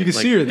imagine. You it, can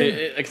like, see her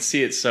there. I can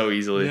see it so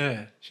easily.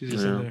 Yeah. She's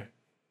just Yeah. in there.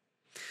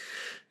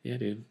 Yeah,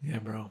 dude. Yeah,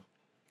 bro.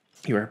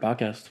 You were a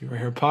podcast. You were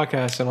here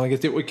podcast, and I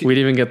guess We didn't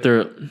even get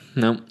through it.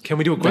 No. can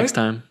we do it quick? Next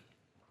time.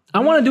 I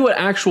want to do an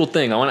actual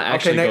thing. I want to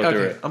actually ne- go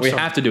through okay, it. I'm We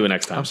sorry. have to do it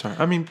next time. I'm sorry.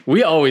 I mean,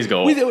 We always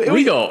go. We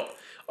We do- go.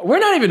 We're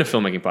not even a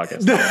filmmaking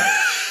podcast.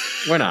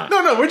 We're not.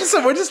 no. We're just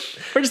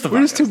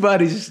two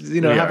buddies, We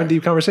having are.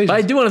 deep conversations. But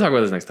I do want to talk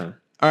about this next time.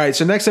 All right,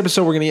 so next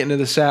episode we're gonna get into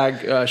the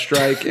SAG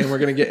strike, and we're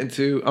gonna get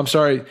into. I'm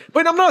sorry,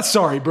 but I'm not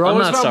sorry, bro. I'm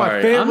it's not about sorry.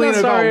 my family I'm not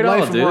and sorry about at all,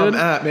 life and where I'm dude.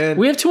 at, man.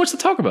 We have too much to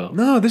talk about.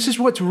 No, this is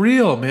what's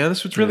real, man. This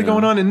is what's really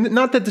going on, and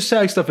not that the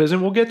SAG stuff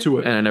isn't. We'll get to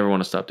it. And I never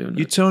want to stop doing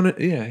You it. tone it,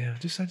 yeah. I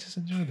just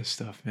enjoy this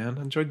stuff, man.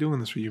 I enjoy doing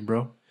this with you,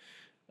 bro.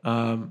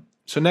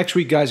 So next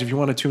week, guys, if you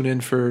want to tune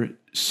in for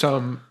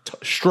some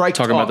strike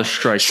Talking talk, about the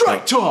strike.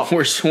 strike talk.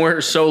 We're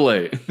so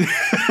late.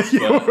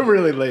 Yeah, we're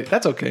really late.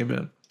 That's okay,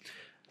 man.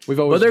 We've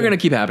always. But they're been- going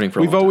to keep happening for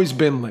a We've long time. always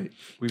been late.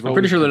 I'm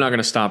pretty sure they're not going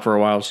to stop for a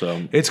while,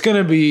 so. It's going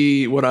to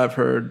be what I've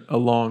heard a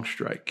long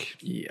strike.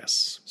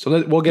 Yes. So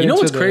we'll get. You know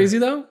into what's crazy,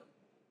 though?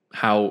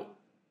 How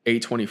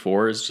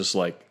A24 is just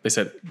like, they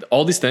said,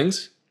 all these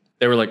things,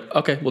 they were like,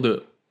 okay, we'll do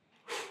it.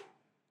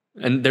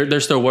 And they're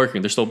still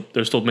working. They're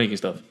still making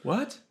stuff.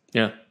 What?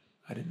 Yeah.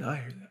 I did not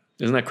hear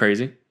that. Isn't that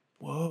crazy?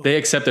 Whoa. They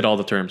accepted all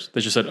the terms. They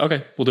just said,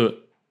 okay, we'll do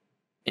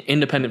it.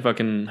 Independent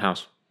fucking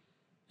house.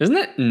 Isn't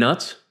that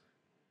nuts?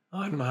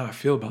 I don't know how I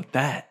feel about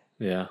that.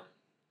 Yeah.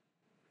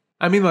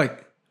 I mean,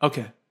 like,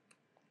 okay,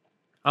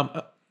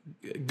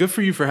 good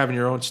for you for having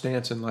your own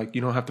stance and like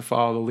you don't have to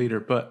follow the leader,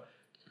 but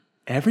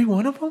every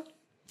one of them,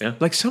 Yeah.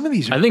 like some of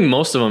these are. I think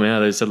most of them, yeah,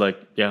 they said like,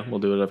 yeah, we'll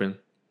do it. Everything.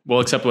 We'll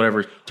accept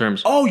whatever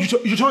terms. Oh, you're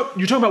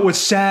talking about what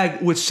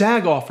SAG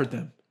offered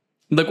them.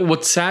 Like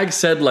what SAG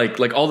said,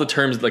 like all the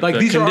terms, like the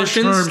these are our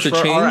conditions terms to for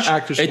our change.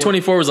 actors'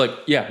 A24 was like,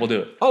 yeah, we'll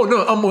do it. Oh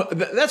no,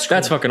 that's cool.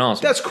 That's fucking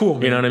awesome. That's cool.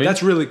 Man. You know what I mean?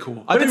 That's really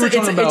cool. I But think we're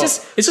talking about.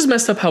 it's just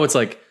messed up how it's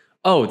like,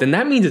 oh, then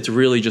that means it's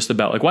really just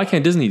about like, why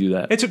can't Disney do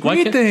that? It's a Why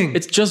greed can't- thing.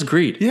 It's just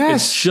greed.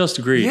 Yes. It's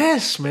just greed.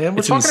 Yes, man. We're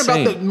It's talking about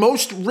insane. the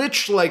most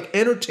rich, like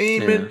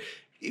entertainment.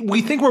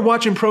 We think we're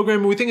watching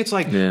programming. We think it's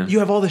like Yeah. you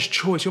have all this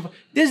choice.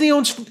 Disney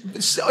owns.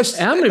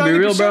 I'm gonna be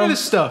real, 90% bro. Of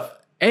this stuff.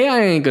 AI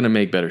ain't gonna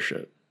make better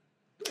shit.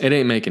 It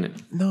ain't making it.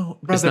 No,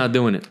 brother. It's not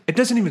doing it. It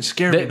doesn't even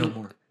scare me That- no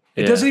more.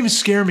 It Yeah. doesn't even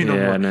scare me no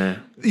Yeah, more. nah.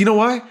 You know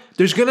why?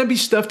 There's gonna be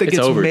stuff that It's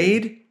gets over, dude.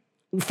 made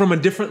from a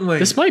different lane.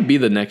 This might be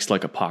the next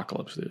like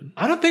apocalypse, dude.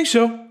 I don't think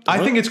so. I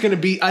think it's gonna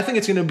be. I think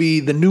it's gonna be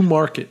the new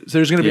market.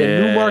 There's gonna be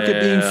a new market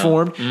being Yeah.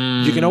 formed.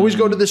 You can always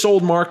go to this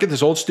old market,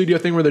 this old studio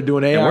thing where they're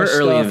doing AI we're stuff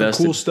early and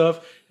invested. cool stuff,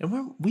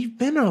 and we've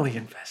been early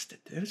invested.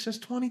 Dude. It's since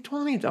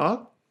 2020,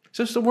 dog.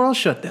 Since the world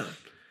shut down.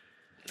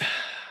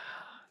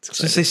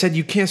 Since they said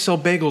you can't sell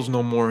bagels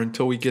no more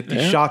until we get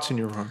these shots in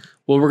your arm.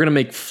 Well, we're gonna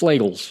make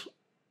flagels.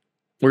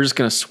 We're just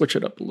gonna switch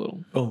it up a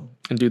little Boom.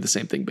 and do the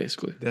same thing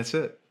basically. That's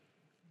it.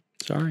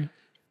 Sorry.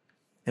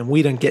 And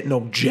we don't get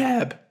no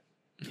jab.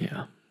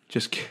 Yeah.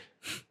 Just kidding.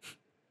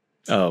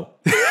 Oh.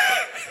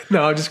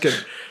 No, I'm just kidding.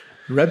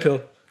 Red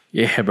pill.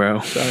 Yeah, bro.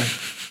 Sorry.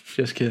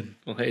 Just kidding.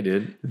 Well, hey,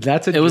 dude.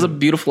 That's It was a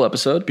beautiful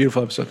episode.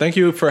 beautiful episode. Thank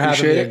you for having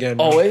me Appreciate it. again.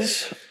 man.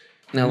 Always.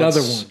 Now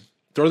Another let's- one.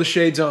 Throw the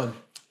shades on.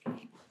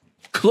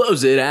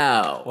 close it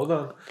out. Hold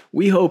on.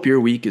 We hope your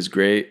week is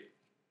great.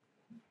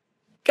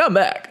 Come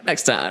back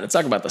next time to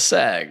talk about the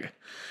SAG.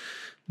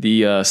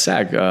 The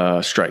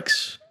SAG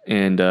strikes.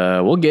 And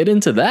we'll get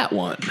into that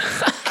one.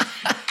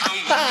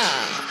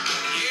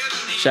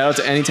 Shout out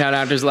to Anytown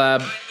Actors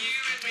Lab.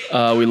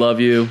 We love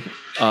you.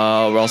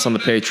 We're also on the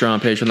Patreon,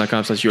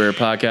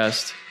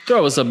 patreon.com/YouAreHerePodcast.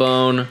 Throw us a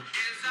bone.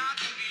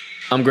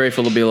 I'm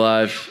grateful to be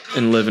alive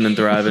and living and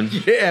thriving.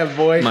 Yeah,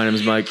 boy. My name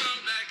is Mike,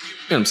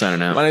 and I'm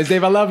signing out. My name is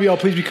Dave. I love you all.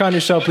 Please be kind to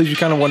yourself. Please be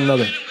kind to one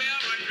another.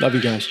 Love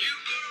you guys.